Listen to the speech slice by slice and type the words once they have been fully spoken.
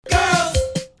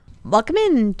Welcome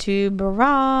into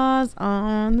Barrage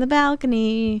on the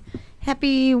Balcony.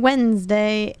 Happy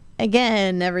Wednesday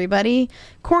again, everybody.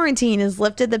 Quarantine is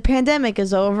lifted, the pandemic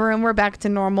is over, and we're back to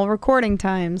normal recording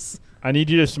times. I need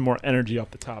you to some more energy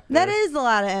off the top there. That is a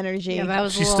lot of energy. Yeah, that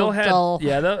was She a still little had, dull.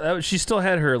 yeah. She still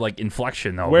had her like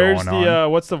inflection though. Where's going the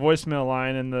on. what's the voicemail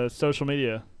line in the social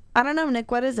media? I don't know,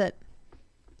 Nick. What is it?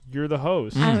 You're the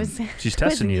host. I was She's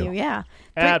testing quizzing you. Yeah.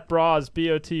 At Bras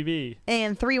BOTV.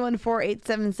 And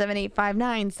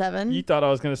 314-877-8597. You thought I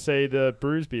was gonna say the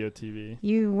Brews BOTV.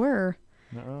 You were.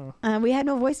 No. We had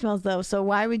no voicemails though, so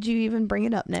why would you even bring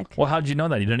it up, Nick? Well, how'd you know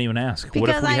that? You didn't even ask. What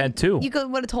if Because we had two? You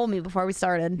would have told me before we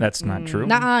started. That's not true.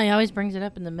 Nuh-uh, he always brings it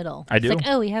up in the middle. I do? It's like,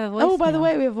 oh, we have a voicemail. Oh, by the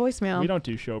way, we have voicemail. We don't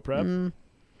do show prep.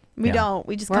 We Yeah. don't.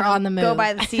 We just We're kinda on the go move.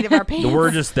 by the seat of our pants. We're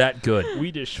just that good.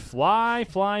 We just fly.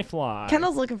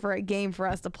 Kendall's looking for a game for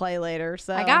us to play later.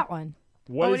 So I got one.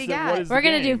 What do you got? We're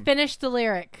going to do Finish the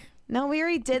Lyric. No, we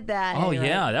already did that. Oh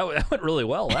yeah, that went really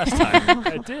well last time.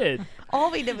 I did.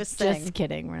 All we did was sing. Just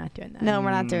kidding. We're not doing that. No,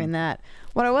 we're not doing that.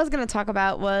 What I was going to talk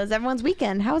about was everyone's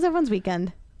weekend. How was everyone's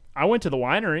weekend? I went to the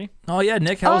winery. Oh yeah,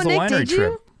 Nick, how was the Nick, winery did you?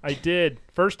 trip? I did.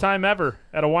 First time ever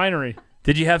at a winery.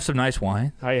 Did you have some nice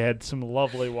wine? I had some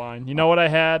lovely wine. You know what I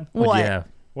had? What? Yeah.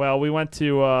 Well, we went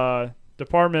to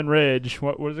Department Ridge.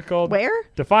 What is it called? Where?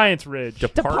 Defiance Ridge.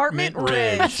 Department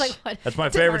Ridge. That's like what? That's my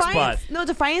favorite spot. No,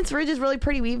 Defiance Ridge is really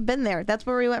pretty. We've been there. That's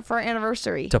where we went for our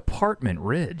anniversary. Department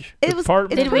Ridge. It was.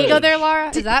 Department it's Did we pretty. go there, Laura?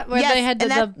 Is that where Yes, they had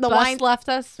and the that- the bus wine- left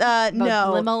us?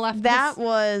 No, limo left that us?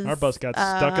 was Our bus got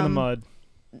stuck in the mud.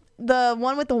 The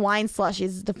one with the wine slush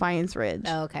is Defiance Ridge.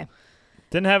 Oh, okay.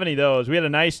 Didn't have any of those. We had a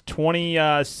nice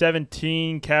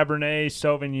 2017 Cabernet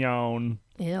Sauvignon.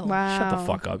 Ew. Wow. Shut the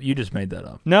fuck up. You just made that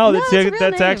up. No, No, that's it's a real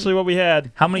that's name. actually what we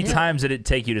had. How many times did it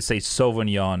take you to say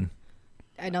Sauvignon?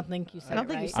 I don't think you said I don't it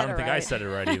think you right. said I don't it think I right. said it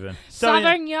right even.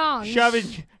 Sauvignon.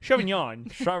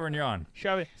 Sauvignon. Sauvignon.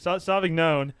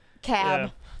 Sauvignon. Cab. Yeah.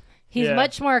 He's Yeah.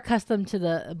 much more accustomed to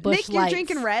the Bush Nick, you're Lights.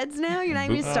 drinking reds now? You're not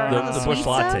even The- starting on the the sweet Busch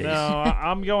stuff? Latte. No,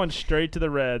 I'm going straight to the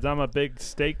reds. I'm a big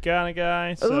steak kind of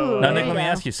guy. So, Ooh. Now, There Nick, you let me go.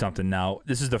 ask you something. Now,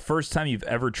 this is the first time you've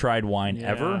ever tried wine Yeah.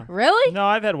 ever? Really? No,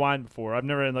 I've had wine before. I've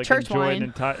never Church enjoyed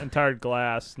wine. an entire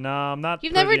glass. No, I'm not.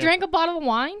 You've never pretty- drank a bottle of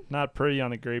wine? Not pretty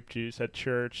on the grape juice at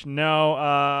church. No,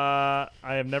 I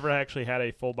have never actually had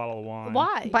a full bottle of wine.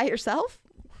 Why? By yourself?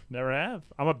 Never have.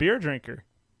 I'm a beer drinker.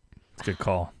 Good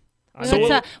call.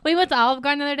 We went to Olive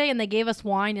Garden the other day, and they gave us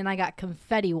wine, and I got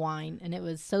confetti wine, and it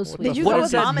was so sweet. Did you What go does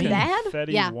with that mom and mean? dad?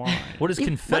 Confetti Yeah. wine. What is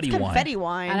confetti What's wine? confetti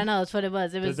wine? I don't know. That's what it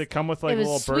was. It was. Does it come with like it a was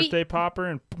little sweet. birthday popper?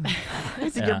 And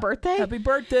Is it Yeah. your birthday? Happy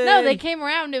birthday. No, they came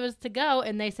around. It was to go,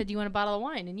 and they said, "Do you want a bottle of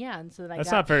wine?" And yeah, and so I that's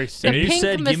got. not very And safe. you pink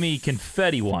said, mos- give me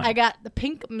confetti wine. I got the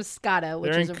pink Moscato,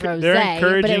 which They're is a enc- they're rosé, but it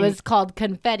encouraging- was called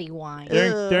confetti wine.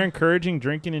 They're encouraging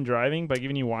drinking and driving by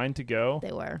giving you wine to go.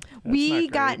 They were. That's We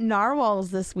not got great.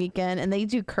 narwhals this weekend, and they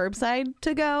do curbside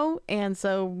to go, and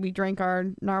so we drank our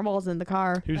narwhals in the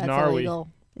car. Who's That's Narwhal? illegal.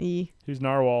 Who's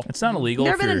Narwhal? It's not illegal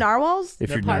Never if been to you're, narwhals? if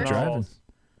you're Never not been to driving. Narwhals.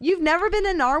 You've never been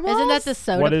to narwhals? Isn't that the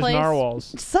soda What is place?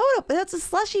 Narwhals? soda? That's a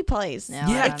slushy place. No,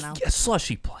 I don't know. a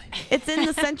slushy play. It's in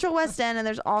the Central West End, and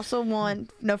there's also one.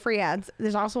 No free ads.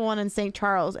 There's also one in St.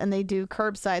 Charles, and they do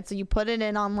curbside. So you put it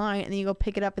in online, and then you go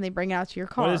pick it up, and they bring it out to your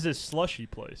car. What is this slushy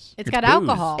place? It's It's got booze.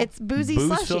 alcohol. It's boozy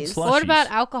Booze-filled slushies. slushies. What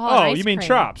about alcohol? and Oh, ice you mean cream?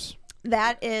 Trops?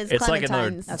 That is It's like another.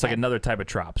 Clementine's. It's like another type of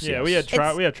trops. Yeah, yes. we had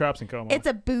It's- we had Trops in Coma. It's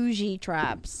a bougie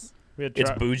traps. we had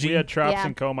it's bougie? We had Trops Yeah.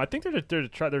 in Coma. I think there's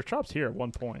Trops here at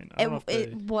one point. I don't know if It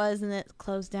they- was, and it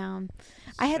closed down.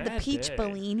 I had the Sad peach day.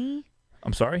 Bellini.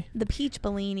 I'm sorry. The peach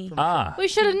Bellini. Ah, We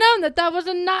should have known that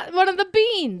wasn't not one of the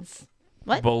beans.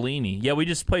 What? Bolini. Yeah, we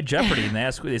just played Jeopardy, and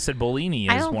they said Bolini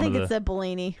I is don't one think of it the. said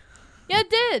Bellini. Yeah, it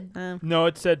did. No,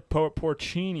 it said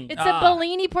porcini. It said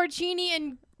Bellini, Porcini,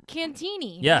 and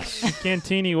Cantini. Yes,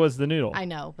 Cantini was the noodle. I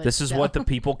know, but this is still. what the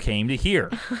people came to hear.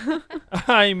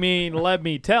 I mean, let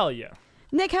me tell you.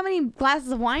 Nick, how many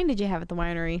glasses of wine did you have at the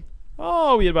winery?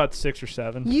 Oh, we had about 6 or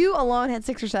 7. You alone had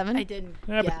 6 or 7? I didn't.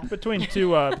 Yeah, Yeah. between two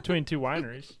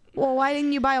wineries. Well, why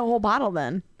didn't you buy a whole bottle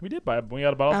then? We did buy. We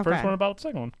got a bottle of the first Okay. one, and a bottle of the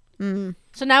second one.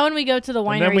 So now when we go to the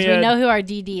And then wineries, we we had- know who our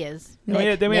DD is. Then we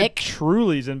had Nick.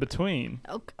 Trulies in between.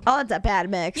 Oh, that's a bad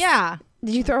mix. Yeah.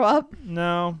 Did you throw up?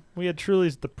 No, we had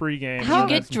Trulies at the pregame. How- and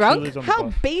You had get some drunk? Trulies on the How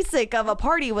bus. basic of a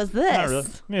party was this? Not really.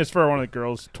 I mean, it's for one of the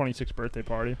girls' 26th birthday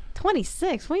party.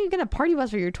 26. When are you going to party bus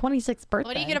for your 26th birthday?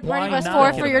 What are you going to Why party bus not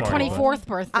for get for a your party bus? 24th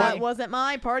birthday? It wasn't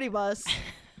my party bus.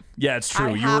 Yeah, it's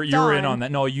true. I You were in hopped on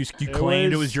that. No, you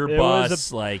claimed it was your it bus.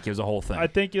 was Like, it was a whole thing. I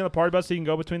think the party bus, you can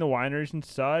go between the wineries and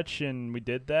such, and we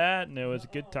did that, and it was a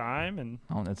good time. And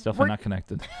oh, that's definitely not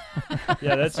connected.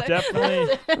 yeah, that's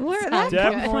definitely Where that come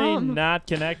definitely from? not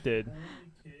connected.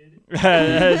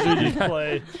 As we just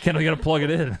play, Kendall, you got to plug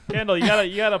it in. Kendall, you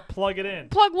gotta plug it in.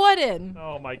 Plug what in?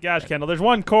 Oh my gosh, Kendall! There's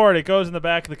one cord. It goes in the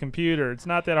back of the computer. It's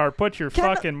not that hard. Put your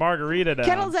Kendall- fucking margarita down.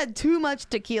 Kendall's had too much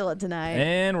tequila tonight.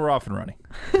 And we're off and running.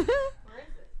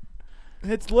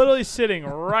 It's literally sitting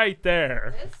right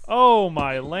there. Oh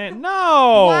my land! No.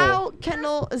 Wow,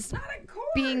 Kendall is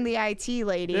being the IT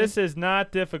lady. This is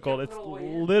not difficult. It's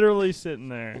literally sitting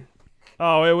there.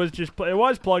 Oh, it was just it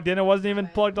was plugged in. It wasn't even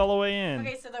plugged all the way in.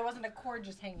 Okay, so there wasn't a cord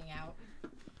just hanging out.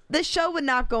 This show would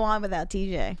not go on without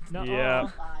TJ. No. Yeah.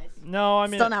 Lies. No, I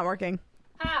mean Still not working.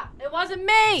 Ha! It wasn't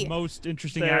me. Most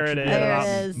interesting There action. it There is. it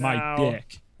is. My Now.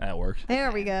 dick. That works.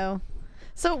 There we go.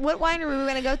 So what winery are we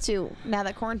going to go to now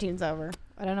that quarantine's over?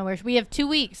 I don't know where. We have 2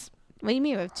 weeks. What do you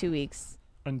mean we have 2 weeks?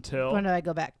 until. When do I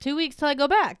go back? 2 weeks till I go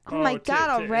back. Oh, my to- God,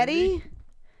 to already? Indy?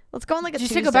 Let's go on like a Did you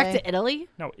Tuesday. still go back to Italy?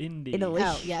 No, Indy. Italy.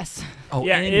 Oh, yes. Oh,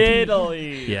 Yeah, and-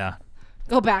 Italy. Yeah.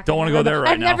 Go back. Don't wanna go there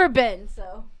right I've now. never been,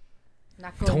 so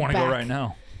not going Don't want to back. go right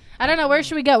now. I don't know. Where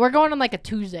should we go? We're going on like a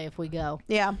Tuesday if we go.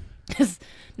 Yeah. 'Cause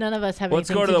none of us have Let's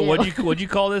anything go to the do. what'd you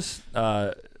call this?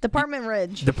 Department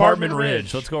Ridge. Department Ridge.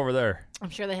 Ridge. Let's go over there. I'm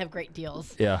sure they have great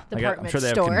deals. Yeah. I'm Department sure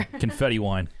they store. have confetti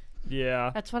wine.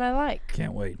 Yeah, That's what I like.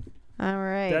 Can't wait. All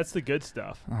right. that's the good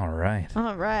stuff. All right.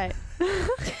 All right.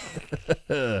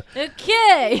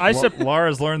 Okay.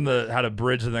 Laura's learned how to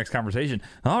bridge the next conversation.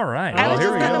 All right. I Well, was here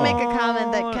just we going to go. make a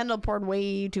comment that Kendall poured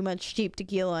way too much cheap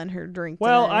tequila in her drink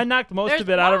Well, today. I knocked most There's of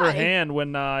it out of her why. hand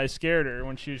when I scared her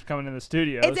when she was coming in the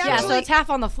studio. It's so- yeah, so actually- it's half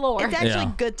on the floor. It's actually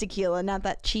Yeah. good tequila, not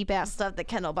that cheap-ass stuff that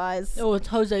Kendall buys. Oh, it's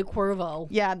Jose Cuervo.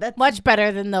 Yeah, that's Much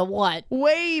better than the what?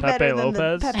 way Pepe better than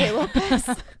Lopez? the Pepe Lopez.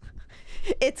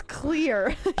 It's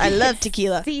clear. I love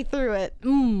tequila. See through it.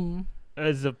 Mmm.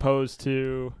 as opposed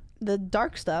to The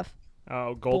dark stuff.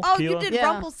 gold Oh, tequila. you did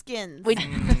Yeah. Rumpelskins. We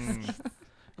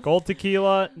Gold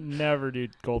tequila, never do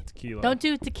gold tequila. don't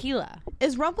do tequila.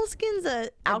 Is Rumpelskins a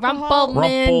alcohol?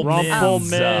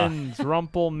 Rumpelminz.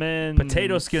 Rumpelminz.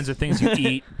 Potato skins are things you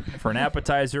eat for an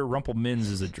appetizer. Rumpelminz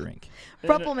is a drink.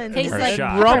 Rumpelminz. Tastes Or a like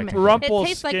shot. peppermint.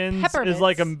 Rumpelskins It tastes like is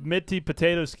like a peppermints. minty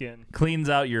potato skin. Cleans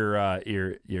out your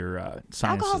sinuses.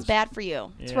 Alcohol's bad for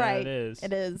you. That's Yeah, right. it is.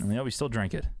 It is. Yeah, we still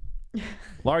drink it.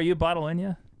 Laura, you a bottle in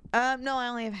you? No, I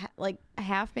only have like a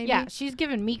half, maybe. Yeah, she's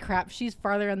giving me crap. She's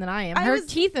farther in than I am. I Her was-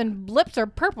 teeth and lips are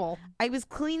purple. I was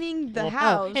cleaning the Well,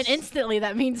 house. And instantly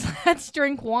that means let's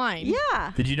drink wine.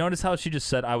 Yeah. Did you notice how she just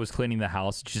said I was cleaning the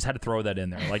house? She just had to throw that in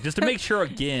there, like just to make sure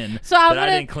again So I'm that I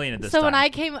gonna, didn't clean it this so time. when I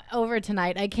came over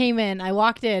tonight, I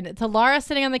walked in to Laura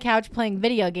sitting on the couch playing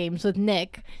video games with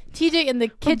Nick, TJ in the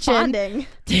kitchen, Bonding.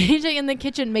 TJ in the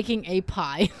kitchen making a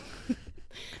pie,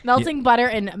 melting butter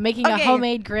and making a Okay,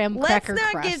 homemade graham Let's cracker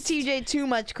not crust. give TJ too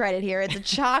much credit here. It's a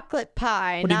chocolate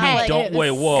pie, What do you not mean? like Don't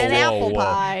wait. Whoa, an whoa, apple whoa.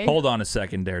 pie. Hold on a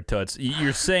second, there, Toots.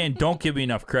 You're saying don't give me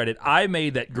enough credit. I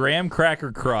made that graham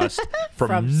cracker crust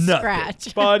from nothing.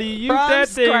 scratch. Buddy, you From that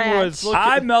thing scratch. was looking.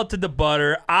 I melted the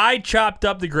butter. I chopped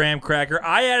up the graham cracker.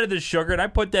 I added the sugar, and I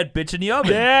put that bitch in the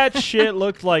oven. that shit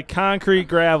looked like concrete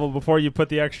gravel before you put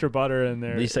the extra butter in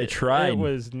there. At least I tried. It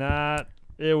was not.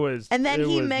 It was. And then it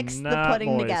he was mixed the not pudding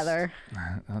moist. together.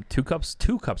 2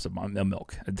 cups of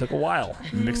milk. It took a while.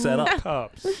 Mix that up.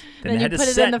 Cups. Then it you had to put it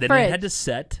in set. the Then it fridge. had to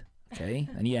set. Okay.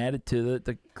 Then you add it to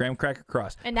the graham cracker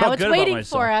crust. And now Felt it's good about waiting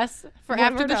myself. for us for When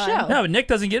after we're the done. show. No, but Nick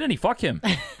doesn't get any. Fuck him.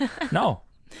 No.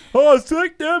 Oh,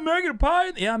 sick. They're making a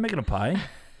pie. Yeah, I'm making a pie.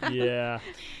 Yeah.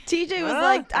 TJ was Huh?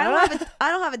 like, I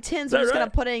don't have a tin, so I'm that just gonna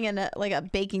right? put it in a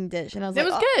baking dish. And I was It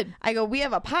like, was "Oh." good. I go, we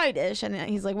have a pie dish, and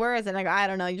he's like, where is it? And I go, I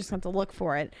don't know. You just have to look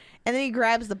for it. And then he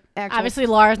grabs the actual. Obviously,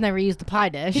 Laura's never used the pie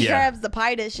dish. he Yeah. grabs the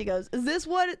pie dish. He goes, is this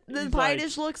what the He's pie like-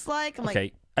 dish looks like? I'm Okay.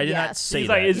 like, I did not yes. say He's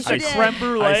that. like, is this I a did. creme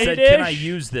brulee I said, dish? can I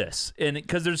use this? And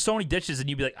because there's so many dishes, and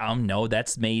you'd be like, no,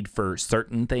 that's made for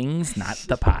certain things, not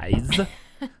the pies.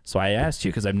 So I asked you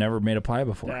because I've never made a pie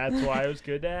before. That's why it was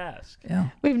good to ask. Yeah.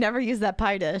 we've never used that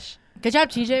pie dish. Good job,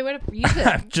 TJ. Way to use it.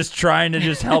 I'm just trying to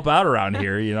just help out around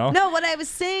here, you know? No, what I was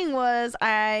saying was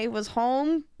I was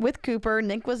home with Cooper.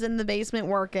 Nick was in the basement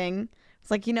working. It's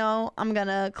like, I'm going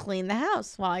to clean the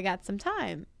house while I got some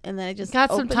time. And then I just Got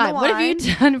some opened the time. What have you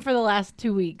wine. done for the last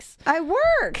 2 weeks? I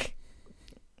work.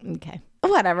 Okay.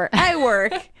 Whatever. I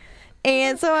work.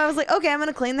 And so I was like, okay, I'm going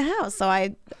to clean the house. So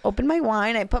I opened my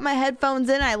wine. I put my headphones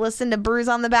in. I listened to Brews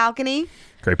on the Balcony.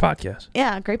 Great podcast.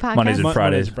 Yeah, great podcast. Mondays and Mon-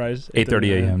 Fridays, Fridays,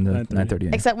 8:30 a.m. to 9:30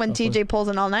 a.m. Except when TJ pulls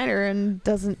an all-nighter and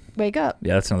doesn't wake up.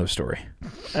 Yeah, that's another story.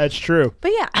 That's true.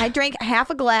 But yeah, I drank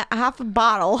half a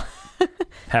bottle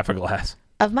Half a glass.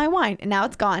 of my wine, and now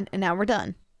it's gone, and now we're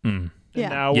done. Mm. Yeah.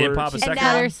 And now You didn't we're pop a second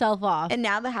now- Cut herself off. And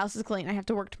now the house is clean. I have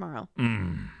to work tomorrow.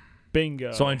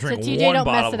 bingo. So I drink TJ, one don't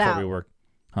mess bottle it before out. we work.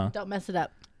 Don't mess it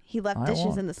up. He left I dishes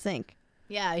won't. in the sink.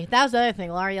 Yeah, that was the other thing.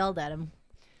 Laura yelled at him.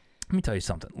 Let me tell you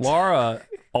something. Laura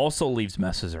also leaves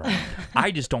messes around.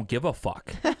 I just don't give a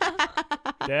fuck.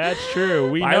 That's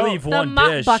true. We I know. leave The one mop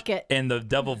dish, bucket. and the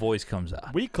devil voice comes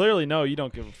out. We clearly know you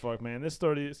don't give a fuck, man. This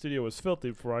studio was filthy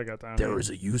before I got down There here. is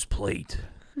a used plate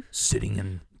sitting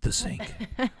in the sink.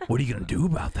 What are you gonna do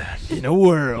about that? In a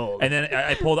world And then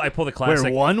I pull the where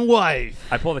classic. one wife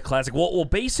I pull the classic. Well,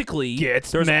 basically,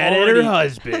 gets there's mad at already her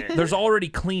husband. there's already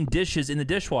clean dishes in the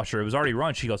dishwasher. It was already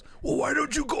run. She goes, "Well, why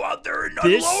don't you go out there and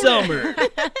This unload it?" summer,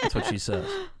 That's what she says.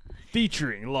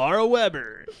 featuring Laura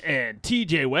Weber and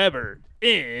TJ Weber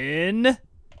in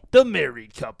The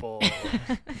Married Couple.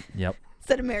 Yep, Is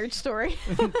that a marriage story?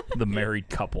 the married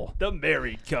couple. The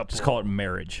Married Couple. Just call it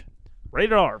marriage.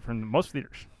 Rated R from most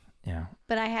theaters. Yeah,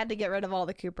 But I had to get rid of all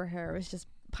the Cooper hair. It was just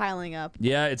piling up.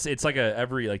 yeah. It's like a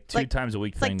every two Like- times a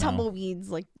week It's thing like now. tumbleweeds,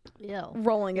 like Ew.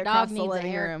 rolling Your across dog the needs a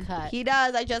living room. haircut. He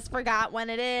does. I just forgot when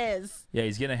it is. Yeah,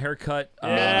 he's getting a haircut.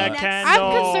 Yeah, next- Kendall.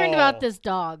 I'm concerned about this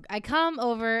dog. I come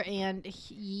over and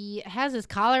he has his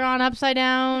collar on upside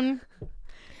down.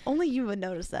 Only you would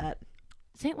notice that.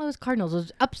 St. Louis Cardinals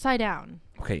was upside down.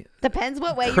 Okay, Depends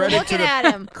what way you're Credit to looking the- at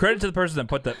him. credit to the person that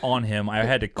put that on him. I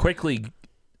had to quickly.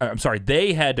 I'm sorry,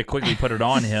 they had to quickly put it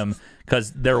on him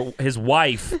because his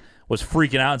wife was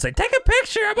freaking out and saying, "Take a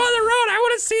picture! I'm on the road. I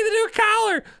want to see the new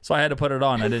collar." So I had to put it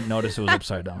on. I didn't notice it was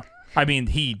upside down. I mean,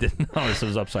 he didn't notice it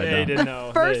was upside They down. didn't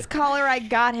know. First collar I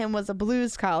got him was a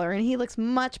blues collar, and he looks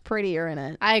much prettier in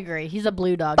it. I agree. He's a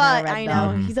blue dog, But not a red I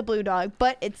dog. know he's a blue dog,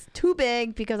 but it's too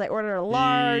big because I ordered a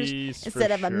large Yes, instead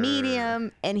for of a sure.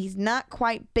 medium, and he's not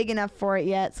quite big enough for it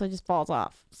yet, so it just falls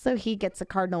off. So he gets a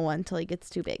cardinal one until he gets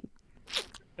too big,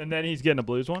 And then he's getting a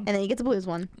blues one. and then he gets a blues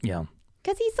one Yeah.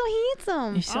 because he's so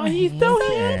handsome. He's so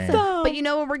handsome. But you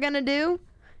know what we're gonna do?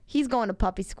 He's going to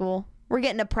puppy school. We're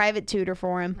getting a private tutor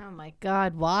for him. Oh my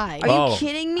God, why? Are you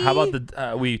kidding me? How about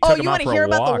the we Oh, took you him out want for to hear a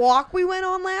about walk. the walk we went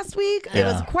on last week? It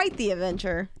was Yeah. quite the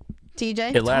adventure.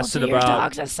 TJ? It lasted Your about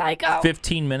dog's a psycho.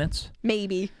 15 minutes.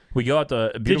 Maybe. We go out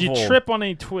the Did beautiful. you trip on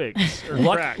any twigs or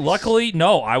cracks? Luckily,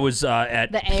 no. I was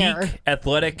at The air. peak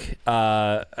athletic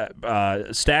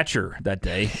stature that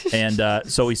day, and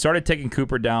so we started taking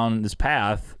Cooper down this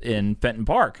path in Fenton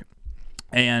Park,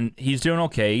 and he's doing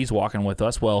okay. He's walking with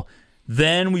us. Well,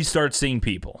 then we start seeing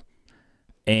people,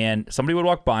 and somebody would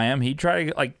walk by him. He'd try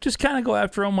to just kind of go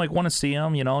after him, want to see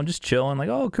him, and just chilling,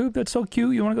 oh, Coop, that's so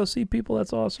cute. You want to go see people?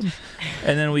 That's awesome.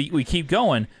 And then we keep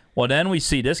going. Well, then we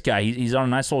see this guy. He's on a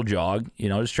nice little jog,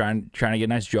 just trying to get a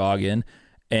nice jog in.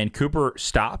 And Cooper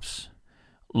stops,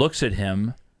 looks at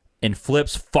him, and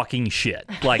flips fucking shit.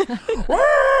 Like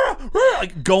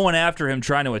going after him,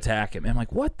 trying to attack him. And I'm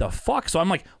like, what the fuck? So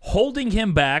I'm holding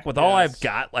him back with all I've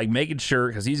got, making sure,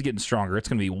 because he's getting stronger. It's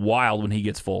going to be wild when he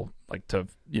gets full, to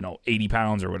 80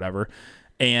 pounds or whatever.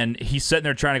 And he's sitting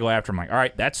there trying to go after him. All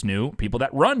right, that's new. People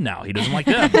that run now. He doesn't like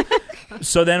them.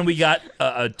 So then we got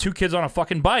two kids on a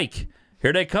fucking bike.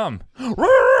 Here they come.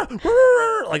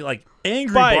 Like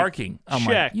angry Bike. barking. I'm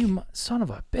Check. like, you son of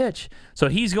a bitch. So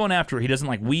he's going after it. He doesn't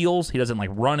like wheels. He doesn't like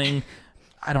running.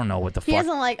 I don't know what the He fuck.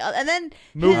 doesn't like, and then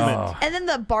Movement. and then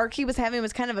the bark he was having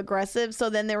was kind of aggressive. So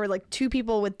then there were two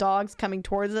people with dogs coming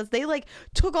towards us. They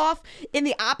took off in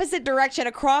the opposite direction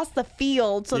across the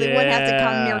field, so they wouldn't have to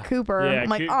come near Yeah. Cooper. Yeah, I'm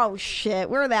like, oh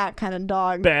shit, we're that kind of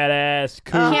dog. Badass.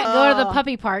 Coop. Can't go to the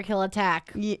puppy park. He'll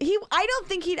attack. I don't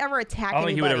think he'd ever attack I don't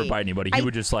think he would anybody. ever bite anybody. He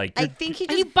would just I think he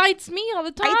And he just. bites me all the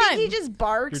time. I think he just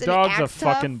barks. Your and dog's a acts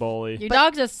tough. fucking bully. Your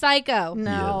dog's a psycho.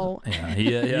 No. Yeah,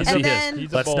 yes, And he then- is.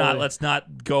 He's a bully. Let's not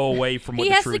go away from what He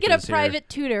the has to truth get a is here. private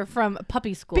tutor from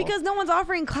puppy school. Because no one's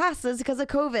offering classes because of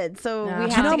COVID, so Yeah. we Do have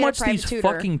Do you know how to get much a private these tutor.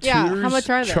 fucking tutors? Yeah, how much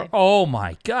are they? Oh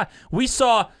my god, we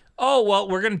saw. Oh well,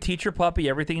 we're gonna teach your puppy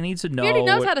everything he needs to know. he already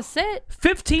knows how to sit.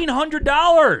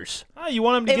 $1,500 Oh, you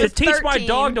want him to It get was to teach my 13.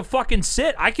 dog to fucking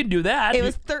sit. I can do that. It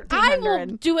was I will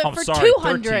 1,300. do it I'm for sorry,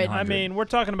 200. 1300. I mean, we're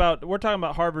talking about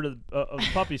Harvard of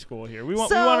puppy school here. We want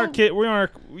So- our kid.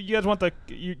 You guys want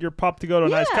your pup to go to a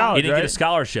nice Yeah. college, he didn't right? get a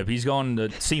scholarship. He's going to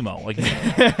SEMO.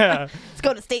 Let's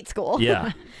go to state school.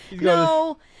 Yeah.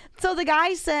 No. So the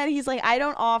guy said he's like, I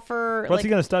don't offer What's he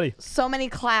gonna study? so many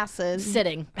classes.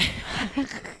 Sitting.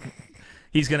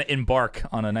 he's gonna embark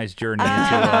on a nice journey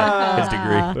into his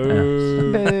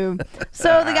degree. Boom.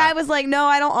 So the guy was like, no,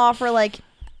 I don't offer like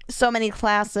so many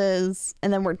classes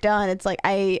and then we're done. It's like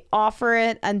I offer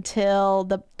it until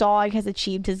the dog has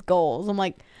achieved his goals. I'm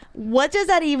like, what does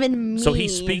that even mean? So he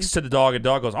speaks to the dog, and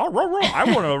dog goes, "Oh, row, row. I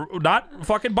want to not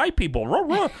fucking bite people, row,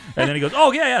 row." And then he goes,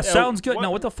 "Oh yeah, sounds good."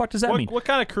 No, what the fuck does that mean? What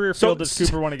kind of career field does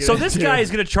Cooper want to get So into? this guy is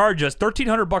going to charge us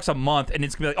 $1,300 a month, and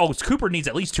it's going to be like, "Oh, Cooper needs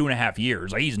at least 2.5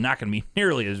 years. Like he's not going to be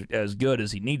nearly as good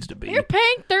as he needs to be." You're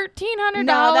paying $1,300.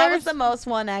 No, that was the most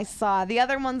one I saw. The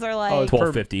other ones are like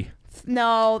 $1,250.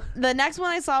 no. The next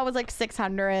one I saw was like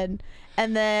 600,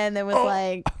 and then there was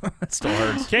like, That still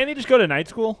hurts. Can't he just go to night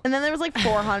school? and then there was like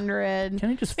 400, Can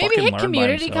he just Maybe fucking hit learn by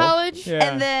community himself? college. Yeah.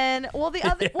 and then the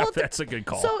other Yeah, that's a good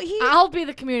call. so he I'll be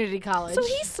the community college. so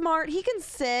he's smart. He can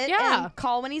sit Yeah. and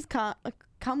call when he's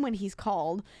come when he's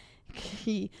called.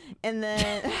 And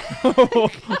then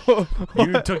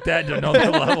You took that to another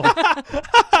level.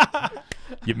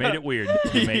 You made it weird.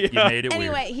 You made it weird.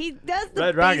 anyway, he does the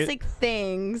Red Rocket. basic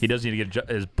things. He does need to get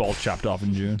his balls chopped off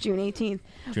in June. June 18th.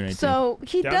 June 18th. So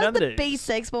he Down does under the days.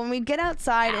 basics, but when we get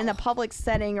outside in a public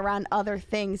setting around other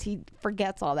things, he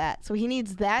forgets all that. So he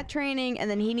needs that training, and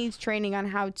then he needs training on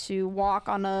how to walk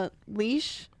on a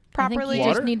leash I think properly. you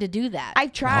just need to do that.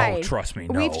 I've tried. Oh, trust me,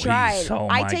 no. We've tried. Oh,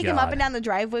 I my take him up God. and down the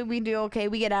driveway. We do okay.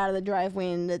 We get out of the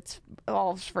driveway, and it's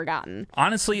all forgotten.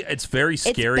 Honestly, it's very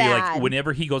scary. Like bad.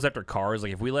 whenever he goes after cars,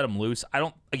 like if we let him loose, I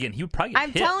don't. Again, he would probably get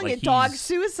I'm hit. telling like you, dog he's-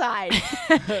 suicide. He's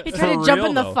For trying to jump real,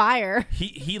 in the though. fire.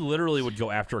 He literally would go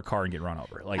after a car and get run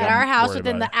over. Like At I'm our house, worried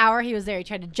within about the hour he was there, he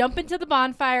tried to jump into the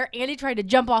bonfire and he tried to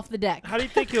jump off the deck. How do you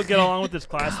think he'll get along with his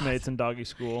classmates in doggy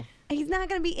school? He's not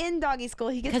going to be in doggy school.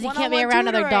 He gets Because he can't be one-on-one around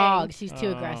other tutoring. dogs. He's too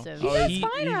Oh. aggressive. He Oh, does he-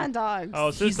 fine he- around dogs.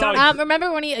 Oh, so He's his dog. not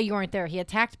Remember when you weren't there? He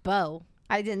attacked Bo.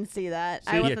 I didn't see that.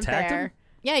 So I he wasn't attacked there. him?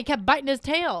 Yeah, he kept biting his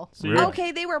tail. So Really?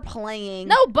 Okay, they were playing.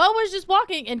 No, Bo was just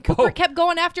walking, and Cooper Bo. kept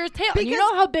going after his tail. And you Because-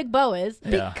 know how big Bo is.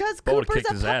 Yeah. Because Bo would've Cooper's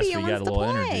kicked a his ass puppy if and he got wants a to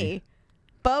little play. energy.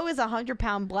 Bo is a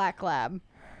 100-pound black lab.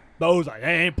 Bo's like, I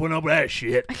ain't putting up with that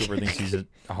shit. Cooper thinks he's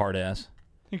a hard ass.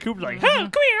 And Cooper's like, hey, come here,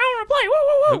 I want to play. Whoa,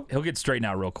 whoa, whoa. He'll get straightened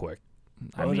out real quick.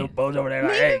 I mean, Bo's over there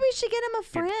like, Maybe hey, we should get him a get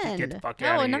friend. the fuck No,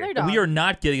 out of another here. dog. we are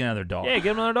not getting another dog. Yeah,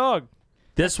 get him another dog.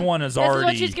 This one is This is already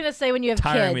what she's gonna say when you have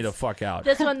tiring kids. me the fuck out.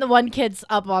 This one, the one kid's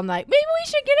up all night. Maybe we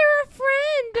should get her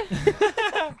a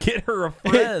friend. Get her a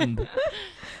friend.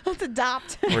 Let's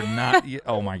adopt. We're not.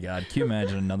 Oh my God! Can you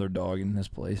imagine another dog in this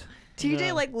place? TJ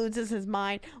Yeah. like loses his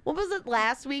mind. What was it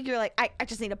last week? You're like, I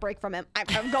just need a break from him.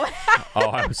 I'm going. Oh,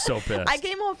 I was so pissed. I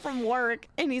came home from work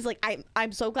and he's like,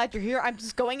 I'm so glad you're here. I'm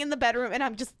just going in the bedroom and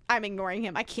I'm ignoring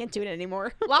him. I can't do it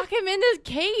anymore. Lock him in his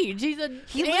cage. He's an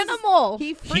He loses- animal. He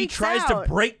He freaks tries out. to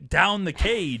break down the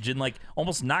cage and like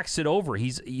almost knocks it over.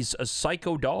 He's a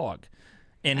psycho dog,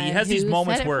 and he has these who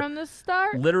moments said it where from the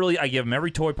start. literally I give him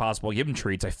every toy possible. I give him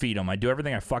treats. I feed him. I do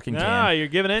everything I fucking Nah, can. you're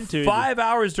giving into 5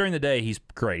 hours during the day, he's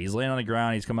great. He's laying on the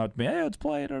ground. He's coming up to me. Hey, let's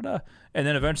play. Da, da. And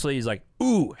then eventually he's like,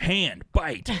 ooh, hand,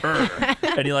 bite.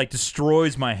 And he like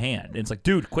destroys my hand. And it's like,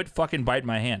 dude, quit fucking biting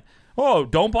my hand. Oh,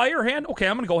 don't bite your hand? Okay,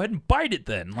 I'm going to go ahead and bite it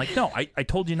then. Like, no, I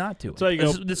told you not to. So you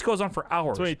go- This goes on for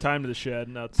hours. That's when you time to the shed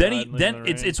and outside. Then and leave then it in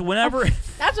the rain. it's whenever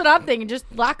That's what I'm thinking. Just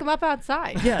lock him up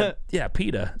outside. yeah,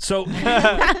 PETA. So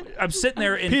I'm sitting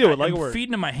there and PETA would like I'm a word.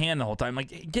 feeding him my hand the whole time.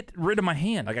 Like, get rid of my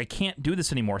hand. Like, I can't do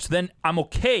this anymore. So then I'm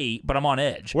okay, but I'm on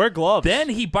edge. Wear gloves. Then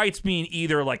he bites me in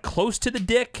either like close to the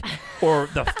dick or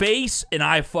the face, and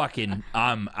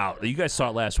I'm out. You guys saw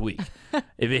it last week.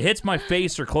 If it hits my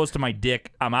face or close to my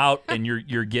dick, I'm out, and you're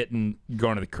going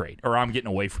to the crate, or I'm getting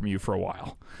away from you for a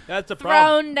while. That's a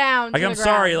problem. Thrown down. Like, to I'm the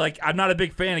sorry. ground. Like, I'm not a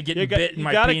big fan of getting You got- bit in you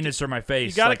my gotta- penis or my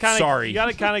face. You gotta like, kind of, sorry. You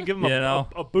gotta kind of give him You know?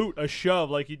 a boot, a shove,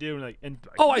 like you do, and like,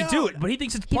 Oh, I no. do it, but he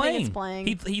thinks it's He thinks playing.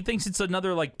 it's playing. He thinks it's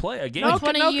another like play a game. No, Which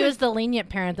one no, of you 'cause- is the lenient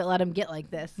parent that let him get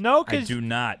like this? No, I because do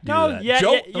not do no, that. yeah,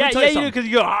 Joe, yeah, let me yeah, tell yeah, you you do something. because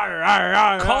you go. Arr, arr,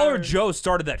 arr, Caller arr. Joe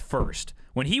started that first.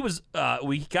 When he was,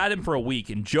 we got him for a week,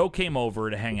 and Joe came over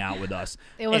to hang out with us.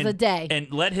 It was and- a day. and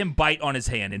let him bite on his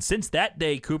hand. And since that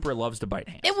day, Cooper loves to bite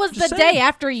hands. It was Just the saying. day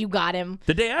after you got him.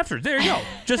 The day after. There you go.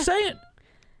 Just saying.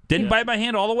 Didn't bite my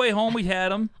hand all the way home. We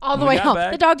had him All the When we way got home.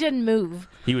 back, The dog didn't move.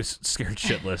 He was scared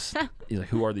shitless. He's like,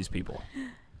 "Who are these people?"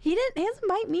 He doesn't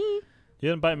bite me. You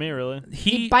didn't bite me, really.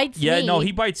 He bites Yeah, me. no,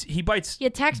 he bites. He bites. He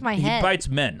attacks my He head. bites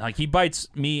men. Like he bites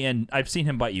me, and I've seen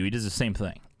him bite you. He does the same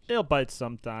thing. He'll bite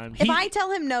sometimes. If I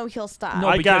tell him no, he'll stop. No,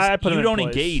 I because put him you in don't place.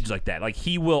 engage like that. Like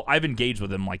he will. I've engaged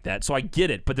with him like that, so I get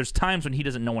it. But there's times when he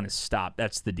doesn't know when to stop.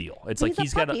 That's the deal. It's like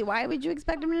he's got a puppy. Why would you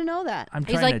expect him to know that? I'm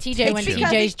He's trying like to TJ when teach him.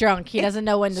 TJ's drunk. He doesn't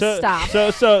know when to stop.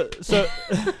 So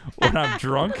When I'm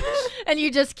drunk. And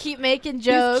you just keep making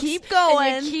jokes. keep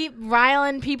going. And you keep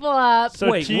riling people up. So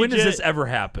Wait, when does TJ this ever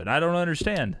happen? I don't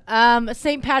understand.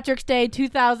 St. Patrick's Day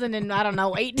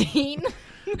 2018.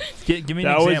 Give me an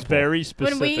that example. was very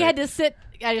specific. When we had to sit,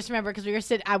 I just remember because we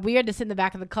had to sit in the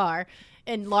back of the car,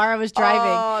 and Laura was driving.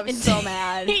 Oh, I'm and so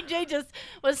mad. TJ just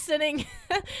was sitting,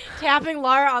 tapping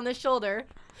Laura on the shoulder.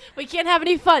 We can't have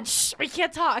any fun. Shh, we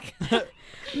can't talk.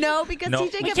 No, because No.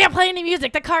 TJ We kept can't play any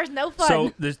music. The car's no fun.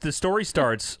 So the story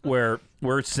starts where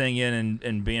we're singing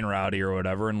and being rowdy or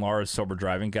whatever, and Laura's sober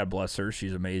driving. God bless her.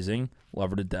 She's amazing.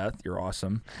 Love her to death. You're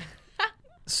awesome.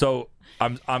 So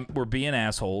we're being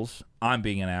assholes. I'm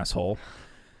being an asshole.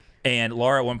 And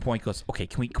Laura at one point goes, "Okay,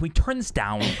 can we turn this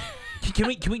down? Can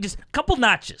we just couple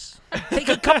notches? Take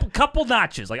a couple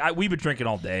notches. Like we've been drinking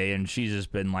all day, and she's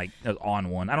just been like on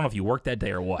one. I don't know if you worked that day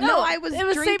or what. No, I was It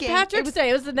was drinking. St. Patrick's Day.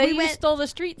 It was the day you stole the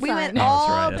street We sign. went that's all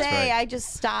right, that's day. right. I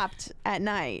just stopped at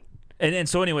night. And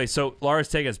so anyway, so Laura's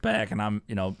taking us back, and I'm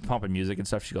pumping music and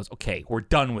stuff. She goes, "Okay, we're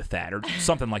done with that," or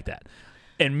something like that.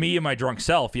 And me and my drunk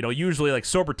self, usually like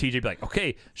sober TJ be like,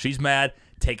 "Okay, she's mad.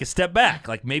 Take a step back.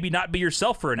 Like maybe not be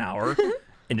yourself for an hour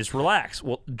and just relax."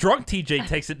 Well, drunk TJ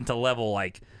takes it into level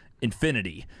like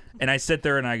infinity, and I sit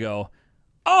there and I go,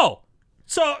 "Oh,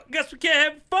 so guess we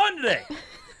can't have fun today."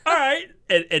 All right.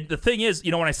 And the thing is,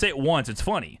 when I say it once, it's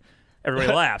funny.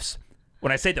 Everybody laughs.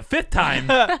 When I say it the fifth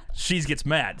time, she gets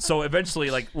mad. So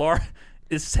eventually, like, Laura,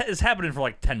 it's happening for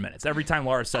like 10 minutes. Every time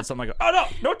Laura says something, I go, "Oh,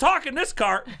 no talk in this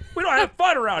car. We don't have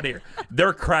fun around here."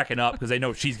 They're cracking up because they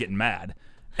know she's getting mad.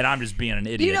 And I'm just being an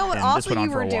idiot. You know what and this also went on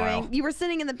you for were a while. doing? You were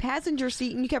sitting in the passenger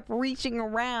seat and you kept reaching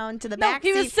around to the No, back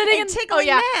he seat was sitting and in. tickling Oh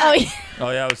yeah. Matt. Oh yeah. Oh,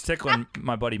 yeah, I was tickling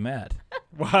my buddy Matt.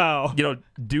 Wow.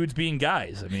 Dudes being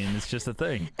guys. I mean, it's just a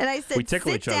thing. And I We said,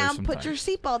 tickle sit each other down, put sometimes. your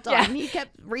seatbelt on. Yeah. And he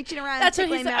kept reaching around That's and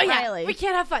what he tickling said. Matt Oh yeah. Riley. We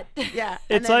can't have fun. Yeah.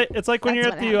 and It's then like when you're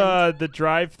that's at what the happened. the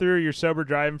drive-through, you're sober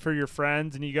driving for your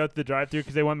friends, and you go to the drive-through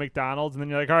because they want McDonald's, and then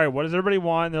you're like, "All right, what does everybody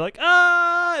want?" And they're like,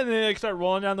 "Ah!" And they like start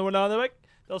rolling down the window, and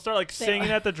they'll start like singing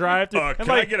at the drive-through, and Can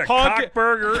like I get a honk- cock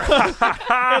burger?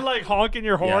 and like honking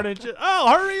your horn Yeah. and shit. "Oh,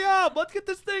 hurry up! Let's get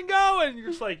this thing going!" You're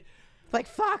just like, Like,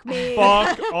 fuck me.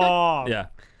 "Fuck off!" Yeah.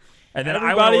 And then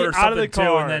I Everybody want to order out of something the too,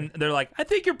 car. and then they're like, "I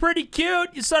think you're pretty cute,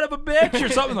 you son of a bitch," or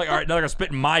something. Like, all right, now they're gonna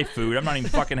spit in my food. I'm not even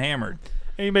fucking hammered.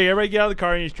 And you make everybody get out of the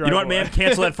car and you just drive You know what, away. man?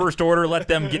 Cancel that first order. Let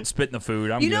them get spit in the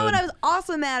food. I'm You know good. what I was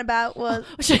also mad about was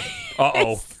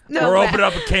Uh-oh. No, We're but- opening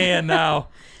up a can now.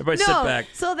 Everybody sit back.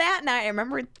 So that night, I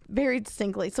remember it very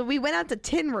distinctly. So we went out to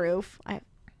Tin Roof. I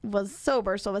was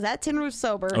sober, so I was at Tin Roof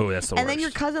sober. Oh, that's the And then your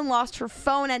worst. cousin lost her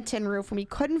phone at Tin Roof, and we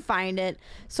couldn't find it.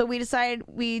 So we decided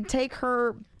we'd take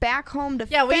her back home to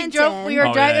Yeah, we Fenton. drove. We were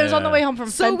Oh, driving. yeah, It was on the yeah. way home from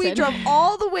So Fenton. we drove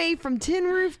all the way from Tin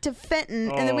Roof to Fenton,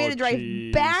 and then we had to drive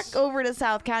jeez. back over to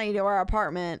South County to our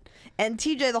apartment. And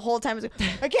TJ the whole time was like,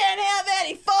 "I can't have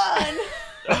any fun."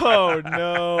 Oh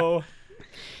no.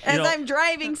 As know- I'm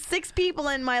driving 6 people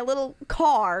in my little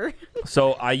car.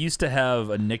 So I used to have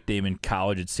a nickname in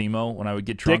college at SEMO when I would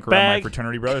get drunk Dick around my bag?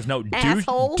 fraternity brothers. No,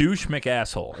 Asshole? douche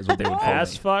McAsshole is what they would call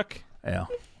Ass me. fuck. Yeah,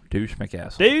 douche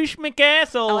McAsshole. Douche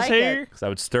McAssholes I like here. it. Because I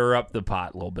would stir up the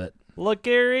pot a little bit. Look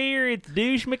here, it's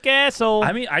Douche McAsshole.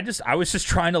 I mean, I was just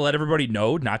trying to let everybody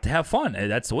know not to have fun. And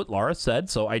that's what Laura said.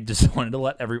 So I just wanted to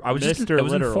let I was Mr.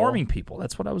 Literal. informing people.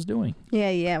 That's what I was doing.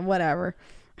 Yeah, whatever.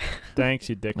 Thanks,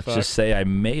 you dick Let's fuck. just say I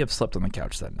may have slept on the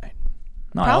couch that night.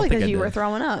 No, Probably I don't think because I you did. were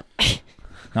throwing up.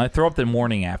 No, I throw up the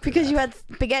morning after. Because that. you had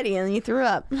spaghetti and you threw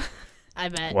up. I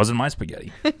bet. It wasn't my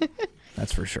spaghetti.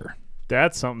 That's for sure.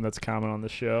 That's something that's common on the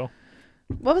show.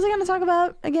 What was I going to talk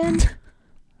about again?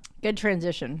 Good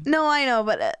transition. No, I know,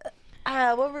 but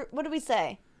what did we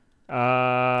say?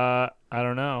 I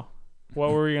don't know.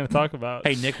 What were we gonna talk about?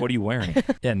 Hey, Nick, what are you wearing?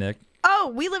 Yeah, Nick.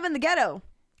 Oh, we live in the ghetto.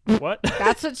 What?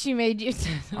 That's what she made you.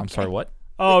 I'm sorry, what?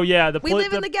 Oh yeah, the We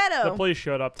live in the ghetto. The police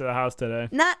showed up to the house today.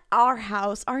 Not our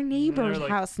house, our There neighbor's were like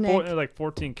house, there Nick. were like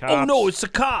 14 cops. Oh, no, it's the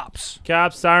cops.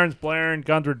 Cops, sirens blaring,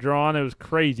 guns were drawn. It was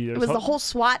crazy. It was the whole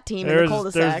SWAT team in the There's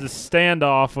cul-de-sac. this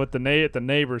standoff with at the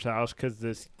neighbor's house because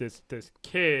this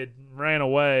kid ran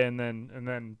away and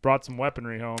then brought some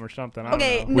weaponry home or something. I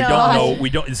Okay, don't know. We No. don't know. We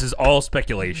don't. This is all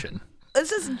speculation.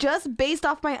 This is just based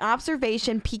off my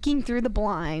observation, peeking through the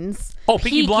blinds. Oh, Peaky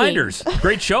Peeking. Blinders.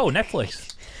 Great show.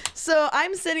 Netflix. So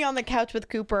I'm sitting on the couch with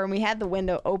Cooper, and we had the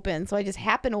window open. So I just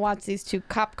happened to watch these 2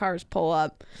 cop cars pull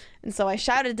up. And so I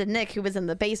shouted to Nick, who was in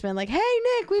the basement, like, "Hey,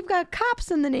 Nick, we've got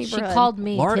cops in the She neighborhood." called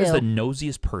me Laura too. is the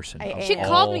nosiest person. I of am. She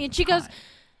called me and she goes,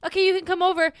 "Okay, you can come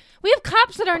over. We have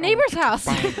cops at our neighbor's house."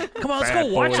 Come on, let's Bad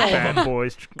go watch boys, all of them. bad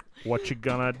boys. What you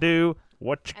gonna do?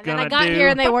 What you And then gonna I got do? here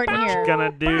and they weren't What here. you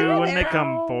gonna do when they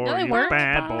come for No, they you? weren't.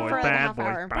 Bad boys, For like a bad half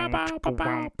boys.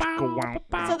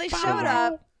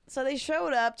 So they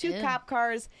showed up. Two cop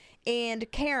cars, and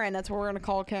Karen. That's what we're gonna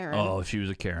call Karen. Oh, she was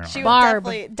a Karen. She was Barb.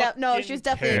 definitely no, she was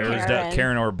definitely Karen. a It was Karen.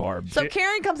 Karen or Barb. So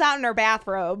Karen comes out in her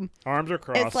bathrobe. Arms are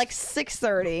crossed. It's like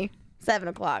 6:30, 7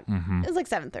 o'clock. Mm-hmm. It was like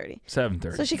 7:30.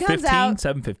 7:30. So she comes 15, out-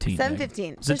 7:15.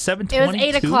 7:15. Was it So 7:22? It was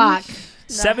 8 o'clock.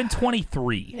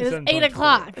 7:23. It was 7:23. 8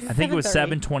 o'clock. I think it was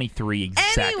 7:30. 7:23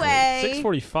 exactly. Anyway,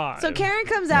 6:45. so Karen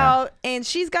comes Yeah. out and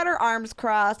she's got her arms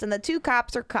crossed, and the 2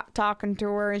 cops are talking to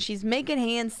her, and she's making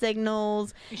hand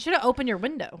signals. You should have opened your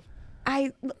window.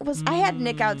 I had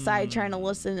Nick outside trying to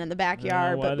listen in the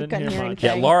backyard, No, I but we didn't couldn't hear hear much. Yeah,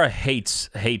 anything. Laura hates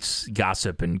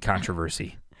gossip and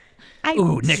controversy.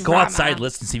 Ooh, Nick, go Drama. outside,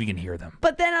 listen, see if you can hear them.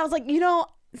 But then I was like,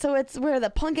 so it's where the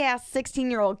punk ass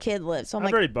 16-year-old kid lives. So I'm I've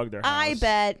like, already bugged their house. I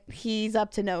bet he's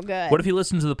up to no good. What if he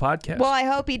listens to the podcast? Well, I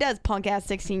hope he does. Punk ass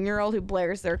 16-year-old who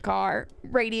blares their car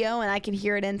radio, and I can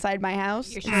hear it inside my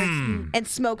house. You're sure And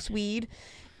smokes weed.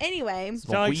 Anyway, You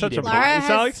sound like such a Weed. mom. Laura You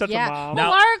sound like such yeah. a mom. Well,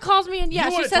 Now- Laura calls me and you she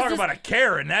want to says talk this, about a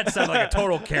Karen? That sounds like a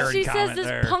total Karen she comment says this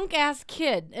there. punk ass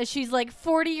kid, as she's like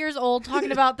 40 years old,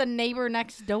 talking about the neighbor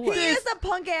next door. he is a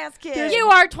punk ass kid. You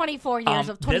are 24 years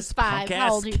of this 25. punk-ass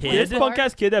How old are you? kid- This 24? punk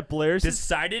ass kid that blares his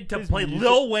Decided to his play music.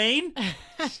 Lil Wayne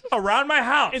around my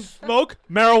house. and smoke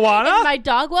marijuana. And my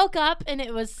dog woke up and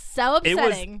it was so It was,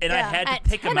 upsetting. and I had At to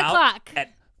take 10 him o'clock. out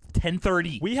at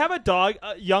 10:30. We have a dog,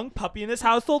 a young puppy in this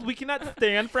household. We cannot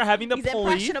stand for having the He's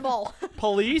police impressionable.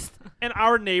 in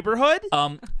our neighborhood.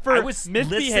 For I was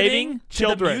misbehaving listening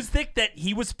children. to the music that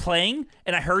he was playing,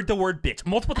 and I heard the word bitch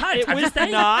multiple times. It I'm was just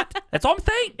saying. not. That's all I'm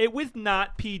saying. It was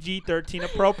not PG-13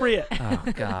 appropriate. Oh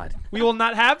God, We will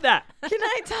not have that. Can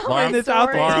I tell Laura, my this out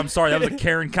story? there. Laura, I'm sorry. That was a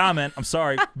Karen comment. I'm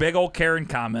sorry. Big old Karen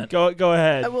comment. Go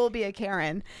ahead, I will be a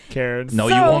Karen. Karen. No,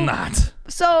 So- you will not.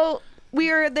 So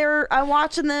we're there. I'm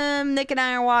watching them. Nick and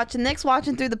I are watching. Nick's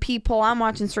watching through the peephole. I'm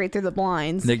watching straight through the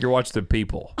blinds. Nick, you're watching the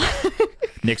people.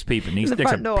 Nick's peeping. Nick's The a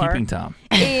front door. peeping Tom.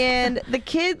 And the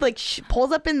kid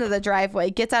pulls up into the driveway,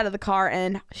 gets out of the car,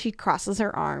 and she crosses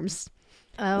her arms.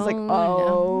 I was like,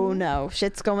 oh no,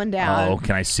 shit's going down. Oh,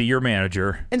 can I see your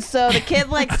manager? And so the kid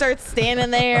starts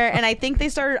standing there, and I think they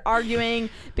started arguing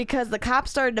because the cops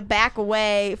started to back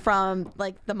away from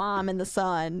the mom and the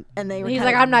son, and they were. He's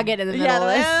kinda- like, I'm not getting in the middle yeah, of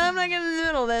they're this. like, I'm not getting in the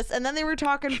middle of this. And then they were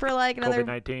talking for another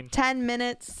COVID-19. 10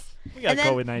 minutes. We got and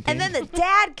then, COVID-19. And then the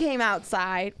dad came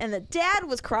outside, and the dad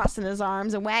was crossing his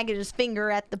arms and wagging his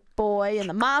finger at the boy, and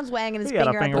the mom's wagging his He got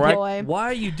a finger at finger the wag. boy. Why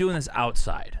are you doing this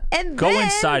outside? And Go then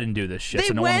inside and do this shit They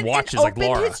so no went one watches and like opened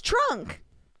Laura. his trunk.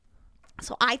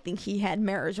 So I think he had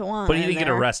marijuana. But he in didn't get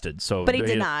there. arrested, so But he they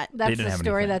did didn't- not. they That's didn't the have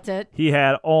story. anything. That's it. He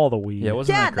had all the weed. Yeah, it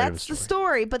wasn't Yeah, that great of a that's the story.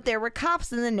 story. But there were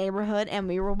cops in the neighborhood, and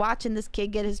we were watching this kid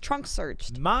get his trunk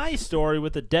searched. My story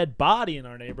with the dead body in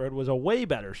our neighborhood was a way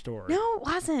better story. No, it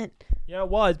wasn't. Yeah, it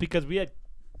was because we had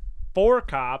 4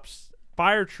 cops,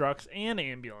 fire trucks, and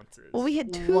ambulances. Well, we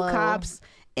had 2 Whoa. cops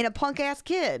and a punk ass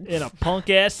kid. and a punk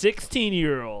ass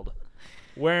 16-year-old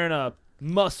wearing a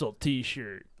muscle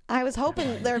T-shirt. I was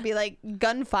hoping there would be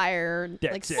gunfire,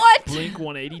 That's it. What? Blink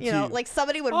 182.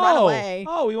 somebody would run away.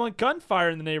 Oh, we want gunfire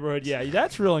in the neighborhood. Yeah,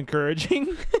 that's real encouraging.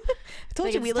 I told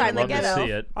Like you it's we live in the time Love to ghetto.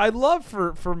 see it. I'd love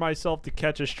for myself to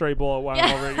catch a stray bullet while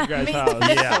I'm over at your guys' Me house.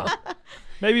 too. Yeah.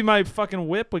 Maybe my fucking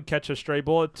whip would catch a stray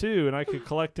bullet too, and I could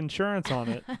collect insurance on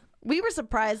it. We were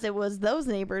surprised it was those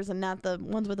neighbors and not the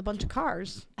ones with a bunch of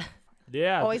cars.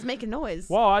 Yeah. Always making noise.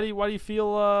 Well, why do you feel?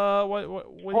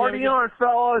 What do you have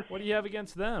fellas? What do you have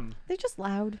against them? They're just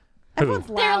loud. Who? Everyone's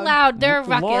loud. They're loud. They're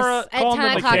ruckus Laura, at call 10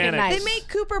 them o'clock at mechanics. night. They make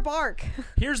Cooper bark.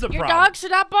 Here's the Your problem. dog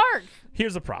should not bark.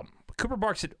 Here's the problem. Cooper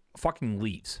barks at fucking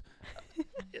leaves.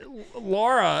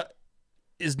 Laura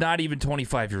is not even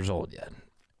 25 years old yet.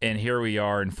 And here we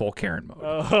are in full Karen mode.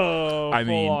 Oh, I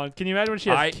full mean, on. Can you imagine when she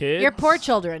has I- kids? Your poor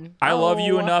children. I love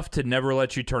you Oh. enough to never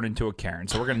let you turn into a Karen.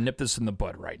 So we're going to nip this in the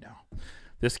bud right now.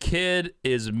 This kid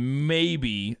is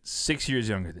maybe 6 years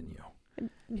younger than you.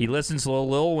 He listens to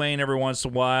Lil Wayne every once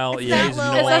in a while. It's Yeah, not he's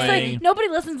Lil That's annoying. like, nobody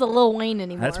listens to Lil Wayne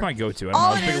anymore. That's my go-to. I don't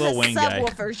All know. it I'm a is big Lil is Wayne guy.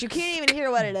 subwoofers. You can't even hear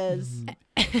what it is.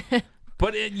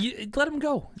 But let him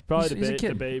go. Probably He's a the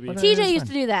kid. baby. Let him- TJ it's used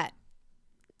to fine. do that.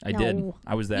 I did. No.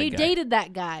 I was that You guy. dated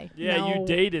that guy. Yeah, you No.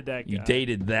 dated that guy. You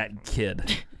dated that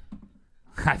kid.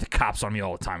 The cops on me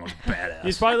all the time. I'm a badass.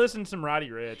 He's probably listening to some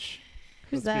Roddy Rich.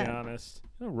 Who's Let's that? be honest.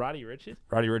 You know who Roddy Rich is?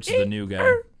 Roddy Rich is the new guy.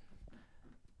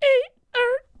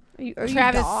 Are you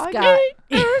Travis dog? Scott.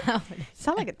 Yeah.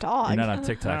 Sound like a dog. You're not on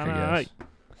TikTok, I guess.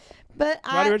 But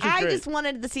Roddy I Ricch is great. just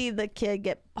wanted to see the kid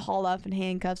get hauled off in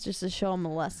handcuffs just to show him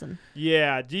a lesson.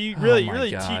 Yeah. Do you Oh really, my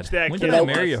really God. teach that when kid? did I a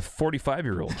marry a lesson?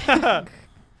 45-year-old?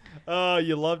 Oh,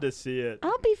 you love to see it.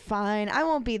 I'll be fine. I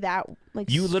won't be that like.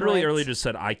 You literally strict. earlier just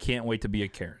said, I can't wait to be a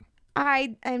Karen.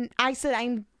 I said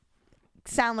I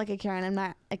sound like a Karen. I'm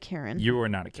not a Karen. You are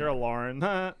not a You're Karen. a Lauren.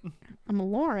 I'm a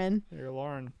Lauren. You're a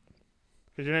Lauren.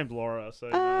 Because your name's Laura, so.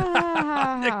 Nick,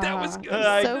 that was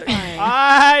good. So funny.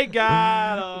 I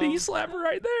got Knee him. slapper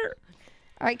right there.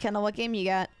 All right, Kendall, what game you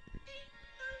got?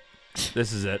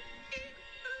 This is it.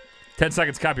 10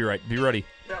 seconds copyright. Be ready.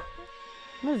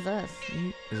 What is this?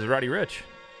 This is Roddy Rich.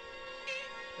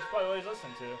 That's probably what he's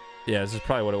listening to. Yeah, this is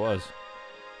probably what it was.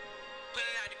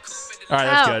 All right,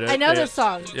 that's Oh, good. I know this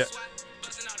song. Yeah. Is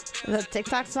that a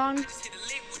TikTok song?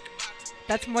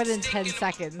 That's more than 10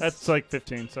 seconds. That's like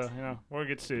 15, so, we'll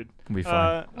get sued. We'll be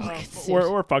fine.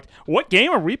 We're fucked. What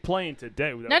game are we playing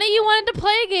today? None of you wanted to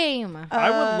play a game. I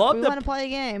would love we to- want to play a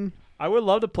game. I would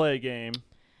love to play a game.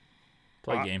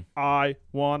 Play a game. I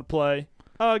want to play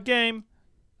a game.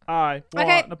 I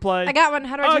want to play I got one.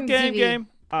 How do I a turn the TV? game.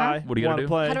 I What do you gotta want to do?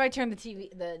 play How do I turn the TV?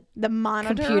 The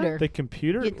monitor. Computer. the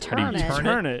computer. You turn it.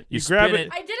 Turn it. You grab spin it.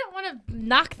 it. I didn't want to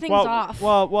knock things Well, off.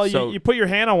 well, So- you put your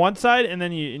hand on one side and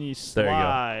then you slide. There you go.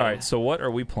 All right, so what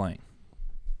are we playing?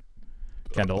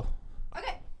 Kendall.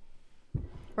 Okay.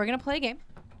 We're going to play a game.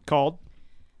 Called.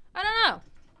 I don't know.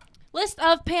 List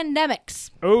of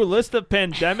pandemics. Oh, list of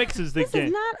pandemics is the This game.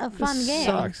 is not a fun This game.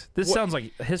 sucks. This What- sounds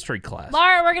like a history class.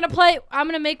 Laura, we're going to play. I'm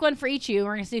going to make one for each of you.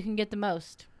 We're going to see who can get the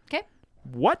most. Okay?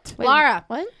 What? Wait, Laura.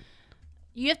 What?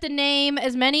 You have to name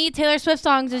as many Taylor Swift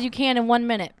songs as you can in 1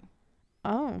 minute.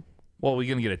 Oh. Well, are we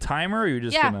gonna get a timer, or are you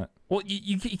just Yeah. gonna? Well,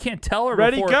 you can't tell her.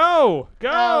 Ready? before... Go. Go.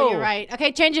 Oh, you're right.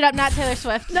 Okay, change it up. Not Taylor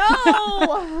Swift. No.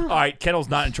 All right, Kendall's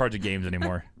not in charge of games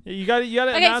anymore. You got to.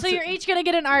 Okay, announce so you're it. each going to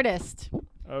get an artist.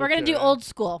 We're going to do Okay. old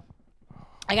school.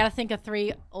 I got to think of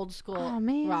 3 old school Oh,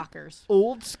 man. rockers.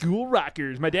 Old school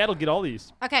rockers. My dad will get all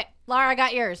these. Okay, Laura, I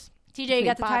got yours. TJ, you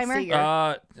got the Bob timer?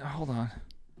 Seger. Hold on.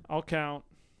 I'll count.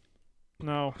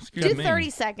 No. Excuse Do me. 30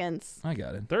 seconds. I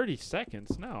got it. 30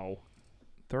 seconds. No.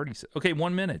 30. Okay,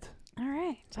 1 minute. All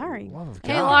right. Sorry. Love of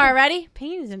Okay, God. Laura, ready?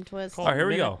 Pains and twists. Call All right, here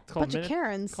we minute- go. Call Bunch minute, of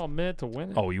Karens. Call minute to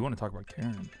win it. Oh, you want to talk about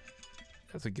Karen?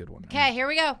 That's a good one. Okay, here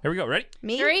we go. Here we go. Ready?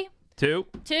 Me? 3, 2,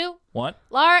 2. 1.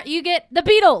 Laura, you get the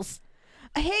Beatles.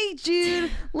 Hey Jude,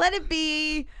 Let It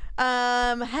Be,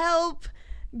 Help,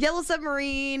 Yellow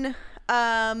Submarine,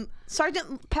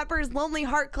 Sergeant Pepper's Lonely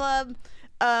Heart Club,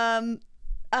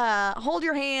 Hold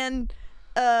Your Hand,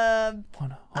 Wanna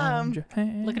hold your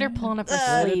hand. Look at her pulling up her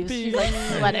Let it sleeves. be. She's like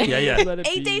sweating. Yeah, yeah. Let it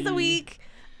 8 Days a be. Week,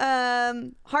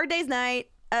 Hard Day's Night,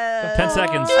 10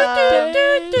 seconds.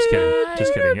 Helter Just kidding.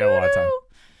 Just kidding. You got a lot of time.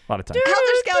 A lot of time.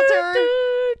 Skelter,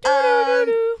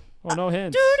 Oh, no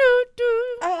hints.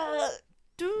 uh,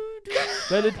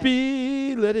 Let it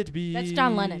be. Let it be. That's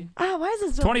John Lennon. why is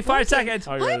this so 25 blanking? seconds.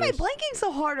 Oh, Why yeah, am I it is. blanking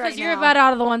so hard right Because now? you're about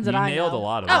out of the ones that You I nailed know. a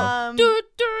lot of them.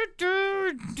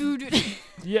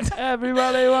 Yeah,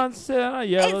 everybody wants a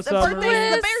yellow It's the birthday,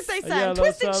 submarine. the birthday A song. yellow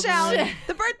Twist and shout. submarine.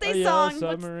 The birthday A yellow song.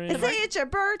 submarine. Say it's your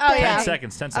birthday. Oh, yeah. 10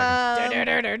 seconds. 10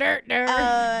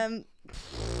 seconds.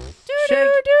 Shake.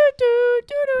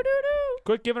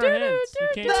 Quit giving her hints. You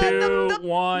can't. The- 2,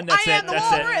 1. That's I it. am the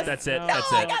That's walrus. it. That's it. No,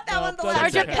 That's I it. got that one the No, last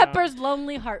Sergeant That's it. Pepper's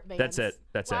Lonely Heart Band. That's it.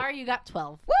 That's it. Laura, you got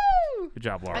 12. Woo! Good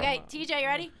job, Laura. Okay, TJ, you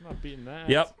ready? I'm not beating that.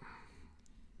 Yep.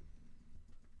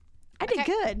 I did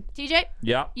Okay. good. TJ,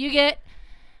 Yep. you get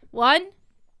 1,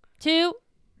 2,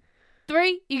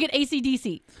 3. You get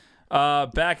AC/DC.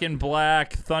 Back in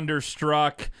Black,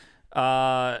 Thunderstruck.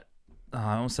 I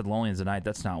almost said Lonely as the Night.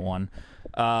 That's not one.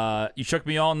 You Shook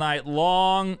Me All Night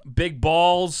Long. Big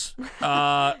Balls.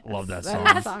 Love that song.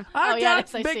 That song. Oh, yeah,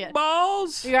 yes, I see big it.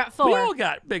 balls. You got 4. We all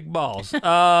got big balls.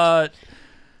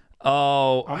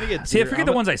 Oh, I'm gonna get see, I zero. forget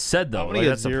the ones I said though. I'm gonna Like, get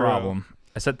that's the 0. problem.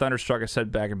 I said Thunderstruck. I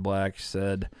said Back in Black. I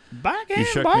said Back You in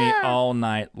Shook Black. Me All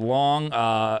Night Long.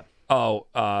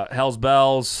 Hell's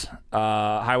Bells.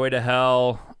 Highway to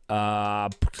Hell.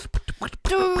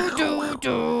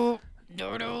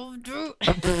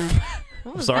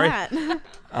 What was Sorry? that?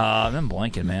 I'm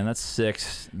blanking, man. That's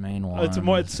 6 main one.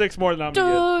 It's 6 more than I'm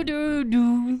gonna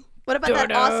get. What about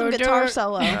that awesome guitar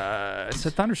solo? I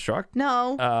said Thunderstruck.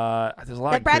 No. There's a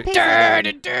lot That of Brad good,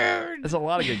 Pitt song. there's a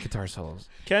lot of good guitar solos.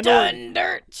 Kendall.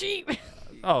 Dirt cheap.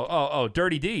 Oh,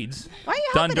 Dirty Deeds. Why are you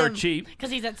Done helping dirt him? cheap. Because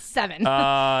he's at 7.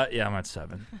 Yeah, I'm at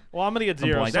 7. Well, I'm gonna get I'm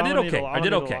 0. blank. so I did I'm gonna okay. need a- I'm I did gonna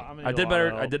need a okay. lot- I'm gonna I need did a lot better.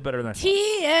 of I help. did better than I thought.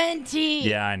 TNT.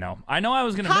 Yeah, I know. I know I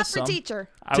was gonna Hot miss for some. teacher.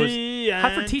 I was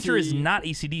Hot for Teacher is TNT. not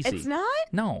AC/DC. It's not?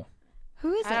 No.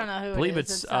 Who is it? I don't know who I believe it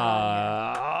is. it's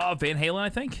not Van Halen, I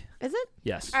think. Is it?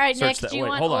 Yes. All right, Search Nick, that. do you Wait,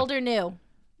 want hold on. old or new?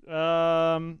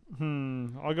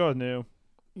 I'll go with new.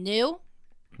 New?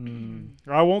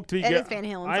 I won't be. It is Van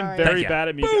Halen, I'm sorry. very Thank ya. bad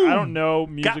at music. I don't know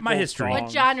musical my history. songs.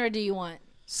 What genre do you want?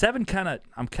 7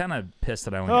 I'm kind of pissed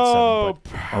that I only Oh, got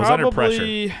 7, but I was under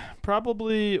pressure.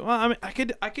 probably. Well, I mean, I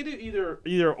could do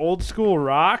either old school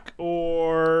rock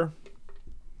or.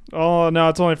 Oh no,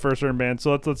 it's only for a certain band.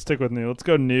 So let's stick with new. Let's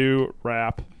go new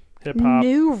rap, hip hop.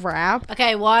 New rap.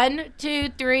 Okay, 1, 2,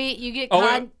 3. You get Oh,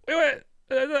 wait.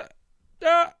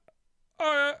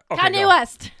 Okay, Kanye go.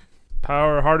 West.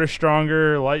 Power, harder,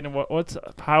 stronger, lightning. What's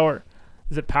power?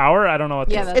 Is it power? I don't know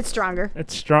what. Yeah, the, It's stronger.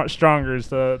 it's stronger is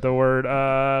the word.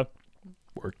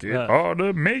 Work it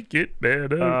harder, make it better.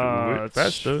 Do it it's-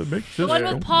 faster, make The one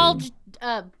with Paul.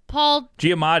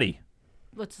 Giamatti.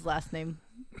 What's his last name?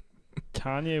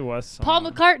 Kanye West. Song. Paul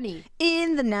McCartney.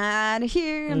 In the night, I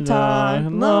hear him Long,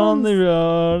 talk. lonely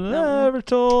road, never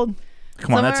told.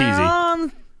 Come on, that's Somewhere easy.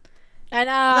 on And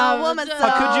The woman so-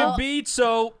 How could you Oh. beat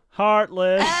so?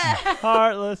 Heartless,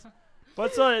 heartless.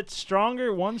 What's it's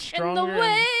stronger? One in stronger. the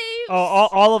waves? Oh,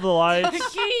 all of the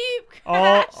lights. Keep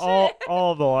all crashing.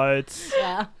 of the lights.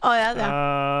 Yeah. Oh, yeah.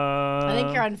 I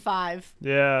think you're on 5.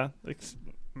 Yeah,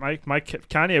 my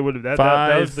Kanye would have that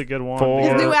 5, was the good one. 4,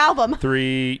 His new album.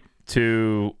 3,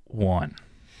 2, 1.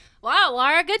 Wow,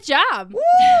 Laura, good job.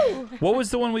 What was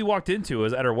the one we walked into?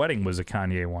 Was at our wedding? Was a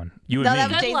Kanye one? You No, and that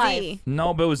me? was Good Jay-Z. Life.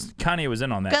 No, but it was Kanye was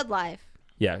in on that. Good Life.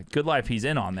 Yeah, Good Life. He's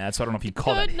in on that. So I don't know if you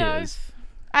call Good that Life. his.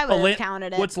 I would Oh, have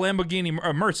counted it. What's Lamborghini?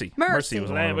 Mercy. Mercy.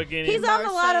 was one of them. Lamborghini. He's on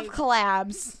a lot of Mercy.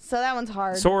 collabs, so that one's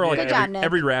hard. So we're like Good job, Nick.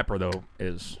 every rapper though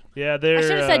is. Yeah, they're. I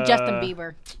should have said Justin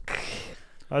Bieber.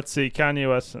 Let's see, Kanye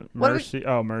West, What do we- Mercy.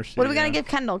 Mercy. What are we yeah. gonna give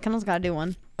Kendall? Kendall's got to do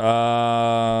one.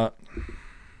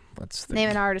 Let's think. Name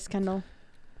an artist, Kendall.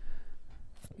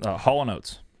 Hall &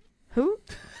 Oates. Who?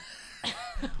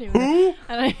 Who?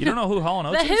 I don't You don't know who Hall &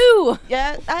 Oates The is? Who?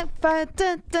 Yeah,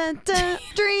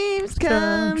 dreams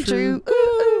come true. Ooh,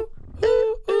 ooh,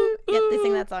 ooh, ooh. Yep, they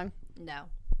sing that song. No.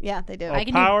 Yeah, they do. Oh, I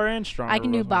can do- Power and Stronger. I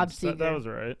can do was Bob one. That Seger. was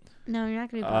right. No, you're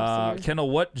not gonna do Bob Seger. Kendall,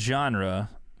 what genre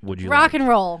would you Rock like? and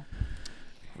roll.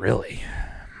 Really?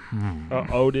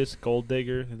 Otis, Gold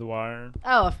Digger, The Wire.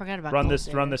 Oh, I forgot about Run Gold this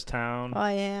Digger. town. Oh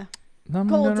yeah. I'm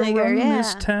Gold gonna Digger, run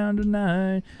this yeah. town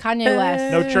tonight. Kanye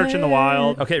West. No Church in the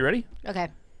Wild. Okay, ready? Okay.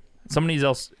 Somebody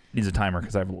else needs a timer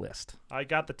because I have a list. I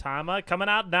got the timer coming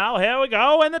out now. Here we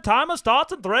go, and the timer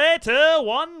starts in 3, 2,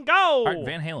 1, go. All right,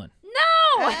 Van Halen.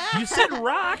 No! You said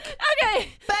rock. Okay.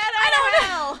 Bad out of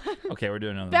hell. Okay, we're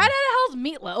doing another Bad one. out of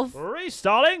Hell's Meatloaf.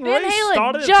 Restarting. Van Restarting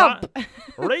Halen, the jump.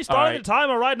 Restarting All right. the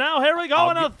timer right now. Here we go. I'll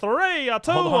In a 3, a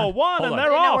 2, Hold a on, 1, hold and on.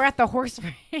 they're I know off. we're at the horse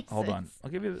race. Hold on. I'll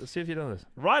give you. Let's see if you know this.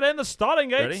 Right in the starting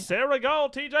gates. Ready? Here we go.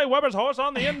 TJ Weber's horse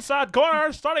on the inside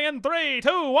corner. Starting in 3,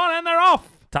 2, 1, and they're off.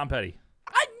 Tom Petty.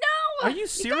 I know. Are you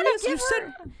serious? You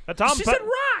said. The Tom She Pe- said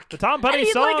rock. The Tom I Petty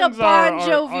need songs like a Bon are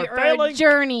Jovi or failing. a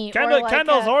Journey or like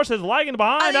Kendall's a... horse is lagging Oh,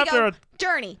 behind there you after go. a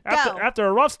Journey. After, Go. after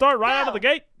a rough start right out of Go. the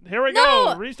gate. Here we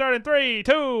No. go. Restart in 3,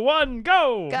 2, 1,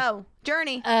 go. Go.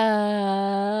 Journey.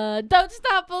 Don't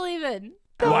Stop Believing.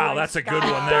 Wow, that's a good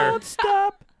one there. Don't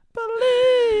stop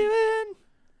believing.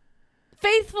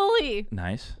 Faithfully.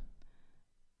 Nice.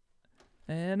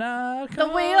 And I The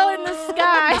Wheel in the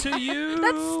Sky. to you.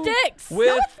 That sticks. With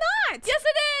No, it's not. Yes,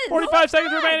 it is. 45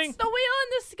 seconds It's remaining. The Wheel in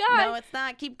the Sky. No, it's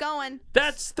not. Keep going.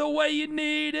 That's the way you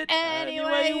need it. Any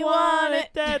way you want it.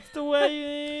 That's the way you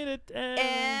need it.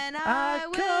 And I I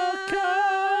will could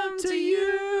come to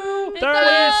you. It's 30.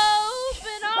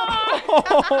 open arms.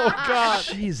 Oh, God.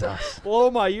 Jesus.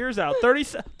 Blow my ears out.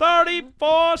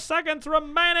 34 seconds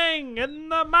remaining in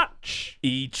the match.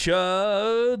 Each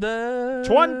other.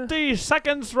 20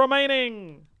 seconds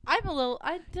remaining. I'm a little...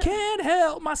 Can't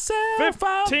help myself. I'm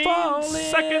 15 falling.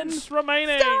 seconds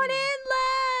remaining. Stone in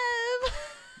love.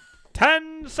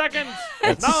 10 seconds.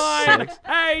 That's 9, six.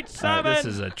 8, 7, this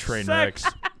is a train wreck.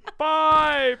 6,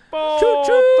 5, 4,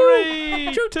 Choo-choo.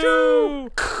 3, Choo-choo.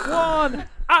 2, 1.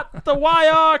 At the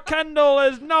wire, Kendall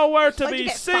is nowhere to Like you be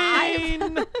get 5.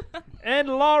 seen. And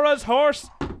Laura's horse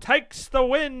takes the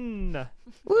win.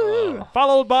 Woo!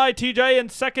 Followed by TJ in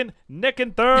second, Nick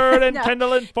in third, and No.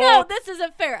 Kendall in No, fourth. this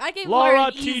isn't fair. I gave Laura, Laura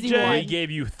an easy TJ. one. We gave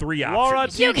you 3 Laura,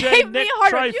 options. You TJ, gave me Nick,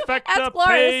 harder. If you trifecta asked Laura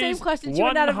the same pays question, she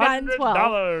would not have gotten 12.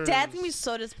 $100. Dad's gonna be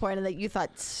so disappointed that you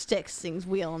thought Styx sings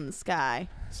 "Wheel in the Sky."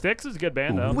 Styx is a good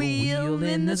band, though. Wheel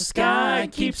in the sky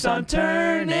keeps on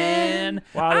turning.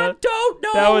 Wow, I that- don't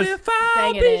know that was- if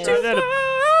I'll Dang it, be it too is. That-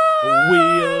 far.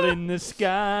 Wheel in the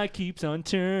sky keeps on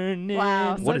turning.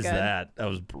 Wow, so What is good. that? That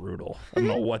was brutal. I don't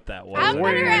know what that was. I'm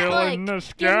better at, Wheel like, in the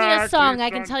give me a sky song. I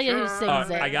keeps can on tell you who turning. sings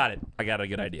it. I got it. I got a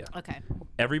good idea. Okay.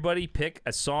 Everybody pick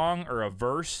a song or a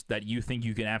verse that you think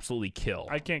you can absolutely kill.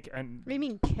 I can't. And What do you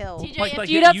mean kill? TJ, Like- if like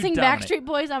you you don't sing dominate. Backstreet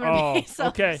Boys, I'm gonna Oh, be so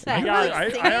okay. upset. I got it.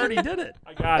 I already did it.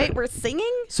 I got Wait, it. we're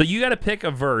singing? So you got to pick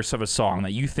a verse of a song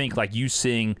that you think like you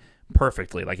sing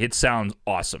perfectly, like it sounds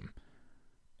awesome,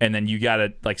 and then you got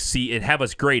to like see it, have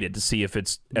us graded to see if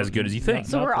it's as good as you think.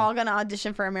 So we're all gonna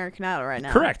audition for American Idol right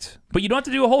now. Correct, but you don't have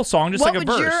to do a whole song, just What like a would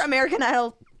verse. your American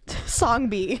Idol song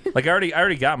be? Like I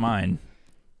already got mine.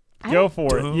 Go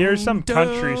for it. Here's some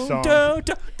country song. I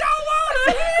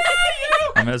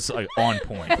mean, that's like on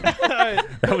point.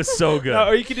 That was so good. No,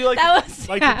 or you could do like That was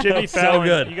like the Jimmy So Fallon.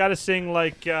 good. You got to sing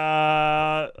like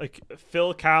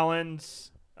Phil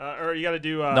Collins, or you got to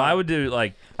do. No, I would do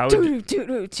like I would.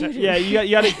 Yeah, you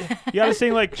got to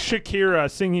sing like Shakira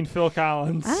singing Phil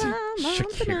Collins.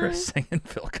 Shakira singing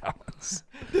Phil Collins.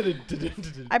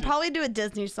 I'd probably do a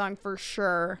Disney song for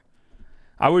sure.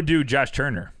 I would do Josh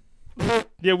Turner.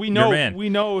 Yeah, we know. man. We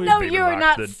know. No, Baby you're lock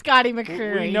not the- Scotty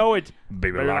McCreery. We know it.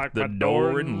 Baby, Baby, lock the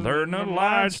door and learn the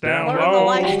lights down Or low. the Oh.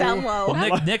 lights down low.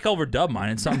 Well, Nick overdubbed mine.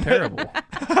 It sounded terrible.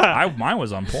 Mine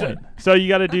was on point. So you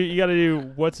got to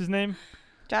do. What's his name?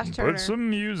 Josh Turner. Put some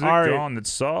music All right. on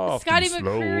that's soft Scotty and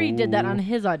slow. McCreery did that on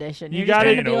his audition. You You're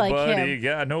gotta- just Ain't gonna be like nobody him.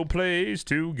 got no place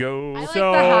to go. I like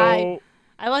So the high.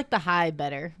 I like the high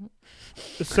better.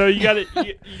 so you got to. You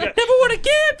got, Never wanna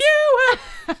give you up.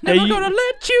 Never you- gonna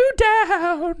let you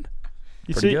down.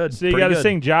 you Pretty see, good, So you pretty got to good.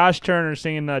 sing Josh Turner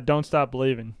singing "Don't Stop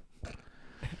Believing."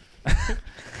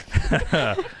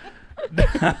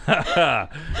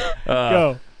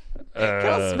 Go.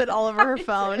 Girl spit all over her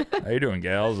phone. How you doing,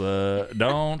 gals?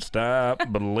 Don't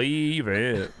stop, believe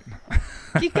it.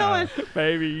 Keep going.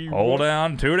 Baby. Hold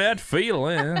on to that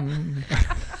feeling,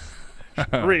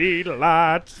 Read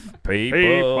lights.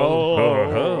 people.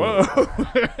 People.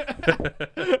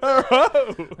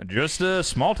 Just a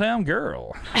small town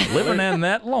girl living in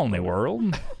that lonely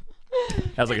world.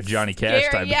 That's like a Johnny Cash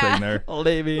Scary, type yeah. of thing there.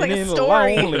 Living Like a in a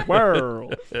story. lonely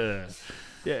world. Uh,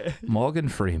 Yeah. Morgan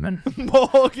Freeman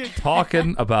Morgan.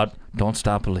 talking about Don't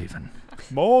Stop Believing.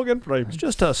 Morgan Freeman. It's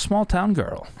just a small town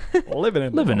girl Living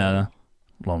in living in a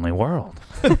lonely world.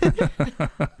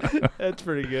 That's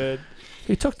pretty good.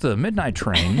 He took the midnight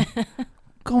train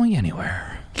going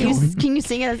anywhere. Can you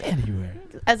sing it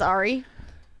as Ari?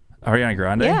 Ariana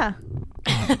Grande? Yeah.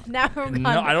 Now we're gone.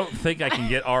 No, I don't think I can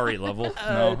get Ari level.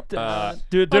 No. Do it, What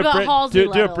do it, about Brit- Halsey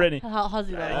do it, level? Brittany.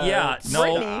 Halsey level. Yeah, no.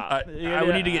 Brittany. I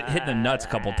would need to get hit in the nuts a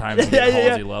couple times to get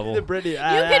Halsey level. The Brittany. You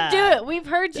can do it. We've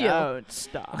heard you. Don't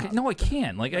stop. Okay, no, I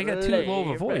can't. Like, I got too low of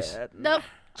a voice. Nope.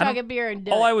 Chug a beer and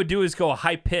do All it. I would do is go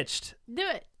high pitched. Do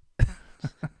it.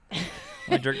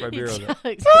 I drink my beer with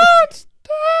it. Chugs.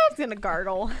 He's gonna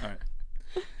gargle.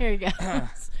 Here you go.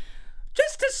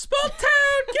 Just a small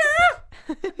town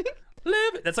girl.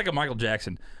 Live. That's like a Michael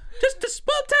Jackson. Just a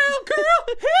small town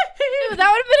girl. Dude,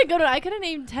 that would have been a good one. I could have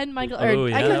named 10 Michael, or Oh,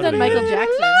 yeah, I could have that'd done be Michael good.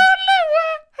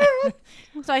 Jackson.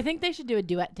 So I think they should do a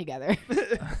duet together. I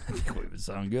think it would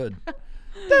sound good.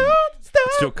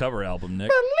 Let's do a cover album, Nick.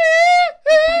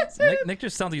 Nick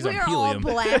just sounds like he's on We're all helium.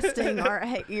 blasting our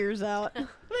ears out.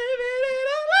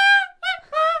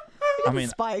 I mean,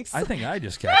 Spikes. I think I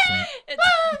just got some.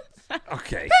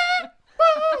 Okay.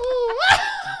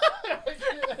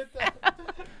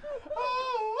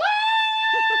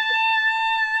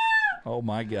 Oh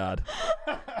my God.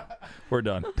 We're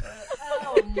done.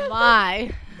 Oh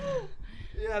my.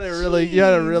 You gotta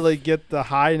really get the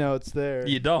high notes there.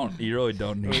 You don't. You really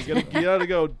don't need. You gotta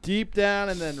go deep down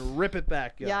and then rip it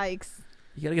back up. Yikes.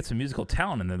 You gotta get some musical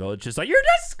talent in there, though. It's just like you're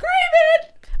just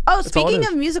screaming. Oh, all it speaking is.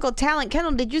 of musical talent,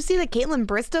 Kendall, did you see that Caitlin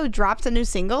Bristow dropped a new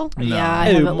single? No. Yeah, I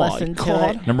haven't listened to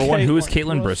it. Number one, who is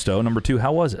Caitlin Caitlin Bristow? Number two,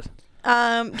 how was it?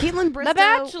 Caitlin Bristow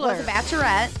Bachelor. was a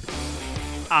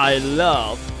bachelorette. I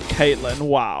love Caitlin.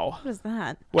 Wow. What is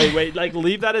that? Wait. Like,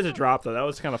 leave that as a drop though. That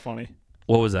was kind of funny.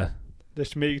 What was that?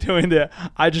 Just me doing the.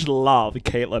 I just love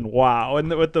Caitlin. Wow, and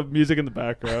with the music in the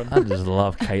background. I just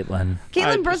love Caitlin.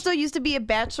 Caitlin I Bristow used to be a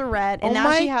bachelorette, and Oh now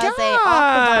my she has a Off the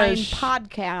gosh. Vine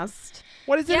podcast.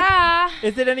 What is it? Yeah.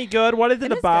 Is it any good? What is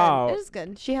it It is about? good. It is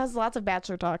good. She has lots of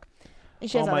bachelor talk.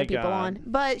 She has Oh my other people God. on.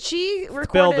 But she the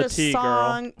recorded a tea, girl.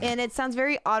 song, and it sounds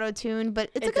very auto-tuned, but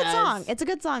it's a It good does. song. It's a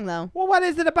good song, though. Well, what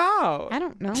is it about? I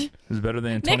don't know. Is it better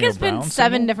than Antonio Nick has been Brown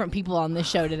 7 single? different people on this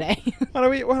show today. What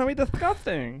are we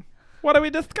discussing? What are we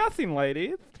discussing,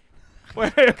 ladies?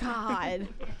 Where, God.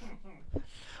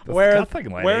 where's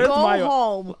Disgusting, lady. where's Go my?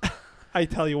 home. I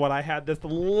tell you what, I had this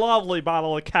lovely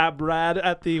bottle of Cab Brad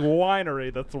at the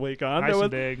winery this weekend. Nice It was,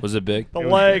 and big. Was it big? the It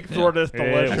was- legs yeah. were just It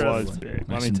delicious. was big. Let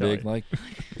Nice me and tell big, you. like.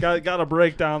 Got to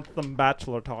break down some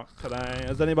Bachelor talk today.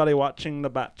 Is anybody watching The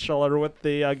Bachelor with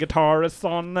the guitarists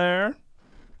on there?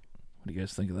 What do you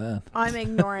guys think of that? I'm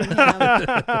ignoring him.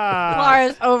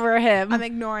 Laura's over him. I'm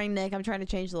ignoring Nick. I'm trying to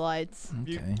change the lights.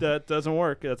 You- Okay. that doesn't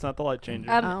work. That's not the light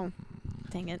changer. Um, Oh.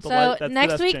 Dang it. The So light- that's the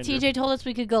next best week, changer. TJ told us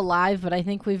we could go live, but I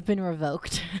think we've been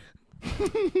revoked.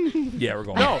 Yeah, we're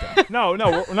going. no,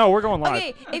 with that. we're going live.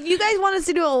 Okay, if you guys want us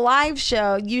to do a live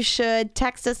show, you should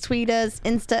text us, tweet us,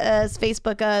 Insta us,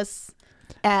 Facebook us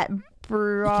at You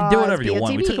can do whatever you BOTB.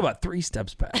 want. We took about 3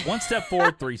 steps back. 1 step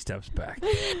forward, 3 steps back.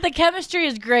 The chemistry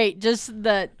is great, just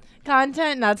the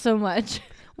content not so much.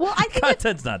 Well, I think if,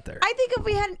 Content's not there. I think if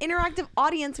we had an interactive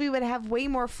audience, we would have way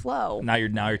more flow. Now you're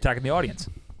attacking the audience.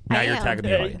 Now I you're am. attacking the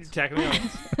Hey, audience. attacking the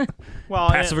audience. Well,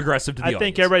 Passive aggressive to the I audience.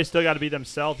 think everybody's still got to be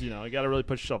themselves. You know, you got to really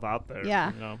put yourself out there.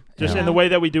 Yeah. You know, just Yeah. in the way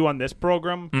that we do on this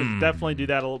program. 'Cause Mm. definitely do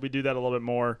that. We do that a little bit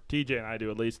more. TJ and I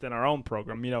do, at least in our own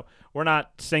program. You know, we're not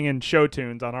singing show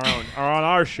tunes on our own or on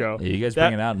our show. Yeah, you guys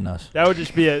That- bring it out in us. That would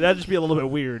just be a little bit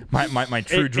weird. My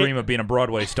true dream of being a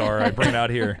Broadway star, I bring it out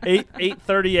here.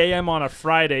 8:30 a.m. on a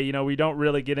Friday. You know, we don't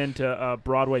really get into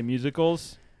Broadway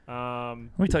musicals. Let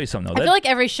me tell you something, I though. feel like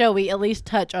every show we at least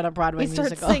touch on a Broadway We start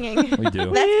musical. singing. we do.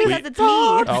 That's because it's me.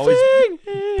 Always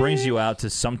brings you out to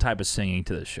some type of singing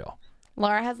to this show.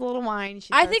 Laura has a little wine. She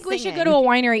I starts think we should go singing. to a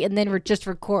winery and then just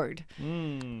record.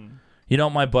 You know,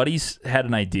 my buddies had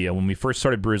an idea when we first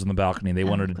started Brews on the Balcony. They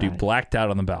wanted to do God. Blacked Out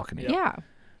on the Balcony. Yeah.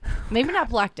 Maybe not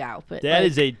blacked out, but That like,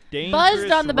 is a dangerous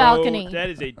buzzed on the road- balcony. That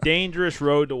is a dangerous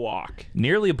road to walk.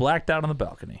 Nearly blacked out on the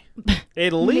balcony.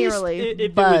 At least Nearly if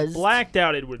it was buzzed. blacked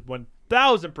out, it would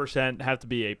 1,000% have to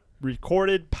be a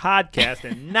recorded podcast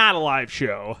and not a live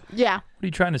show. Yeah. What are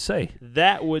you trying to say?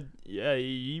 That would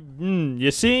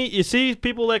you see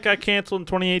people that got canceled in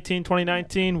 2018,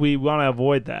 2019. We want to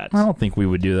avoid that. I don't think we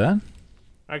would do that.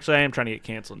 Actually, I am trying to get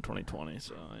canceled in 2020.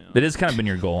 So It has kind of been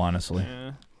your goal, honestly.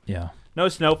 yeah. Yeah. No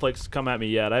snowflakes come at me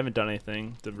yet. I haven't done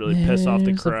anything to really piss off the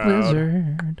There's a crowd.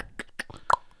 blizzard.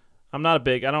 I'm not a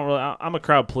big. I don't really. I'm a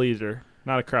crowd pleaser,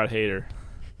 not a crowd hater.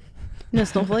 No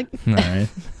snowflake. All right.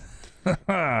 All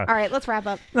right, let's wrap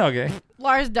up. Okay.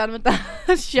 Laura's done with the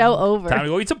show over. Time to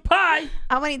go eat some pie.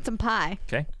 I want to eat some pie.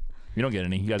 Okay. You don't get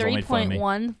any. You guys all made fun of me.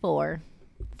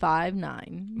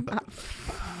 3.1459.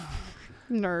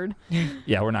 Nerd.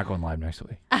 Yeah, we're not going live next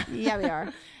week. Yeah, we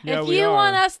are. Yeah, If we you are.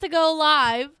 want us to go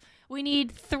live, we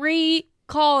need 3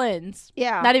 call-ins.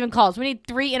 Yeah. Not even calls. We need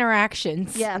 3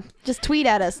 interactions. Yeah. Just tweet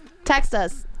at us. Text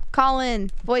us. Call in.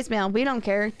 Voicemail. We don't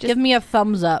care. Just Give me a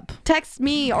thumbs up. text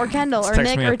me or Kendall or Text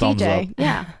Nick me a or thumbs TJ. up.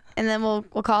 Yeah. And then we'll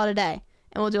call it a day.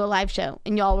 And we'll do a live show.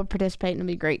 And y'all will participate and it'll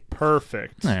be great.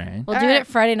 Perfect. All right. We'll All do it right. at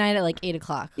Friday night at like 8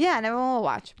 o'clock Yeah, and everyone will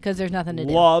watch. because there's nothing to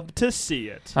do. Love to see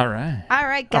it. All right. All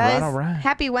right, guys. all right.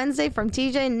 Happy Wednesday from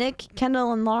TJ, Nick,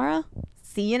 Kendall, and Laura.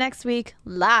 See you next week.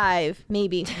 Live,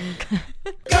 maybe.